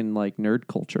fucking like nerd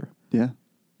culture. Yeah.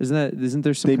 Isn't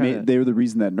there some they were the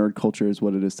reason that nerd culture is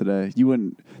what it is today.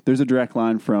 There's a direct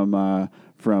line from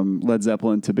Led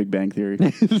Zeppelin to Big Bang Theory.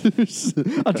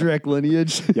 A direct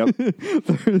lineage. Yep.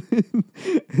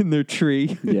 In their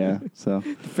tree. Yeah. So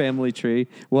family tree.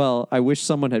 Well, I wish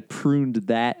someone had pruned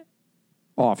that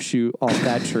offshoot off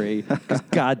that tree. 'Cause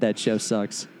God, that show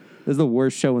sucks. This is the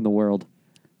worst show in the world.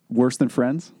 Worse than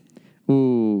Friends?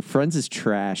 Ooh, Friends is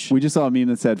trash. We just saw a meme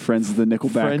that said Friends is the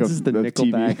Nickelback Friends of is the of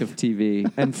Nickelback TV. of TV.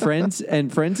 And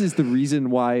Friends is the reason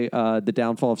why the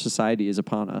downfall of society is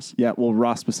upon us. Yeah, well,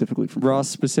 Ross specifically from Ross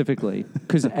specifically,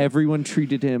 because everyone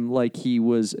treated him like he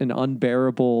was an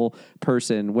unbearable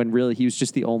person when really he was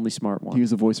just the only smart one. He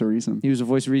was the voice of reason. He was a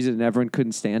voice of reason, and everyone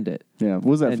couldn't stand it. Yeah, what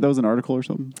was that? And- That was an article or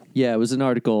something? Yeah, it was an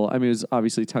article. I mean, it was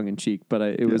obviously tongue in cheek, but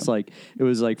it was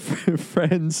like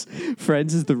Friends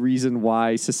is the reason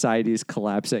why society is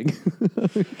collapsing.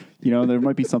 You know, there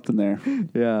might be something there.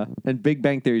 Yeah, and Big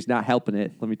Bang Theory is not helping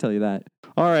it. Let me tell you that.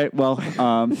 All right, well,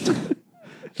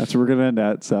 that's where we're gonna end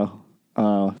at. So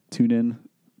tune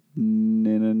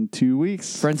in 2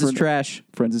 weeks. Friends is trash.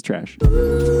 Friends is trash.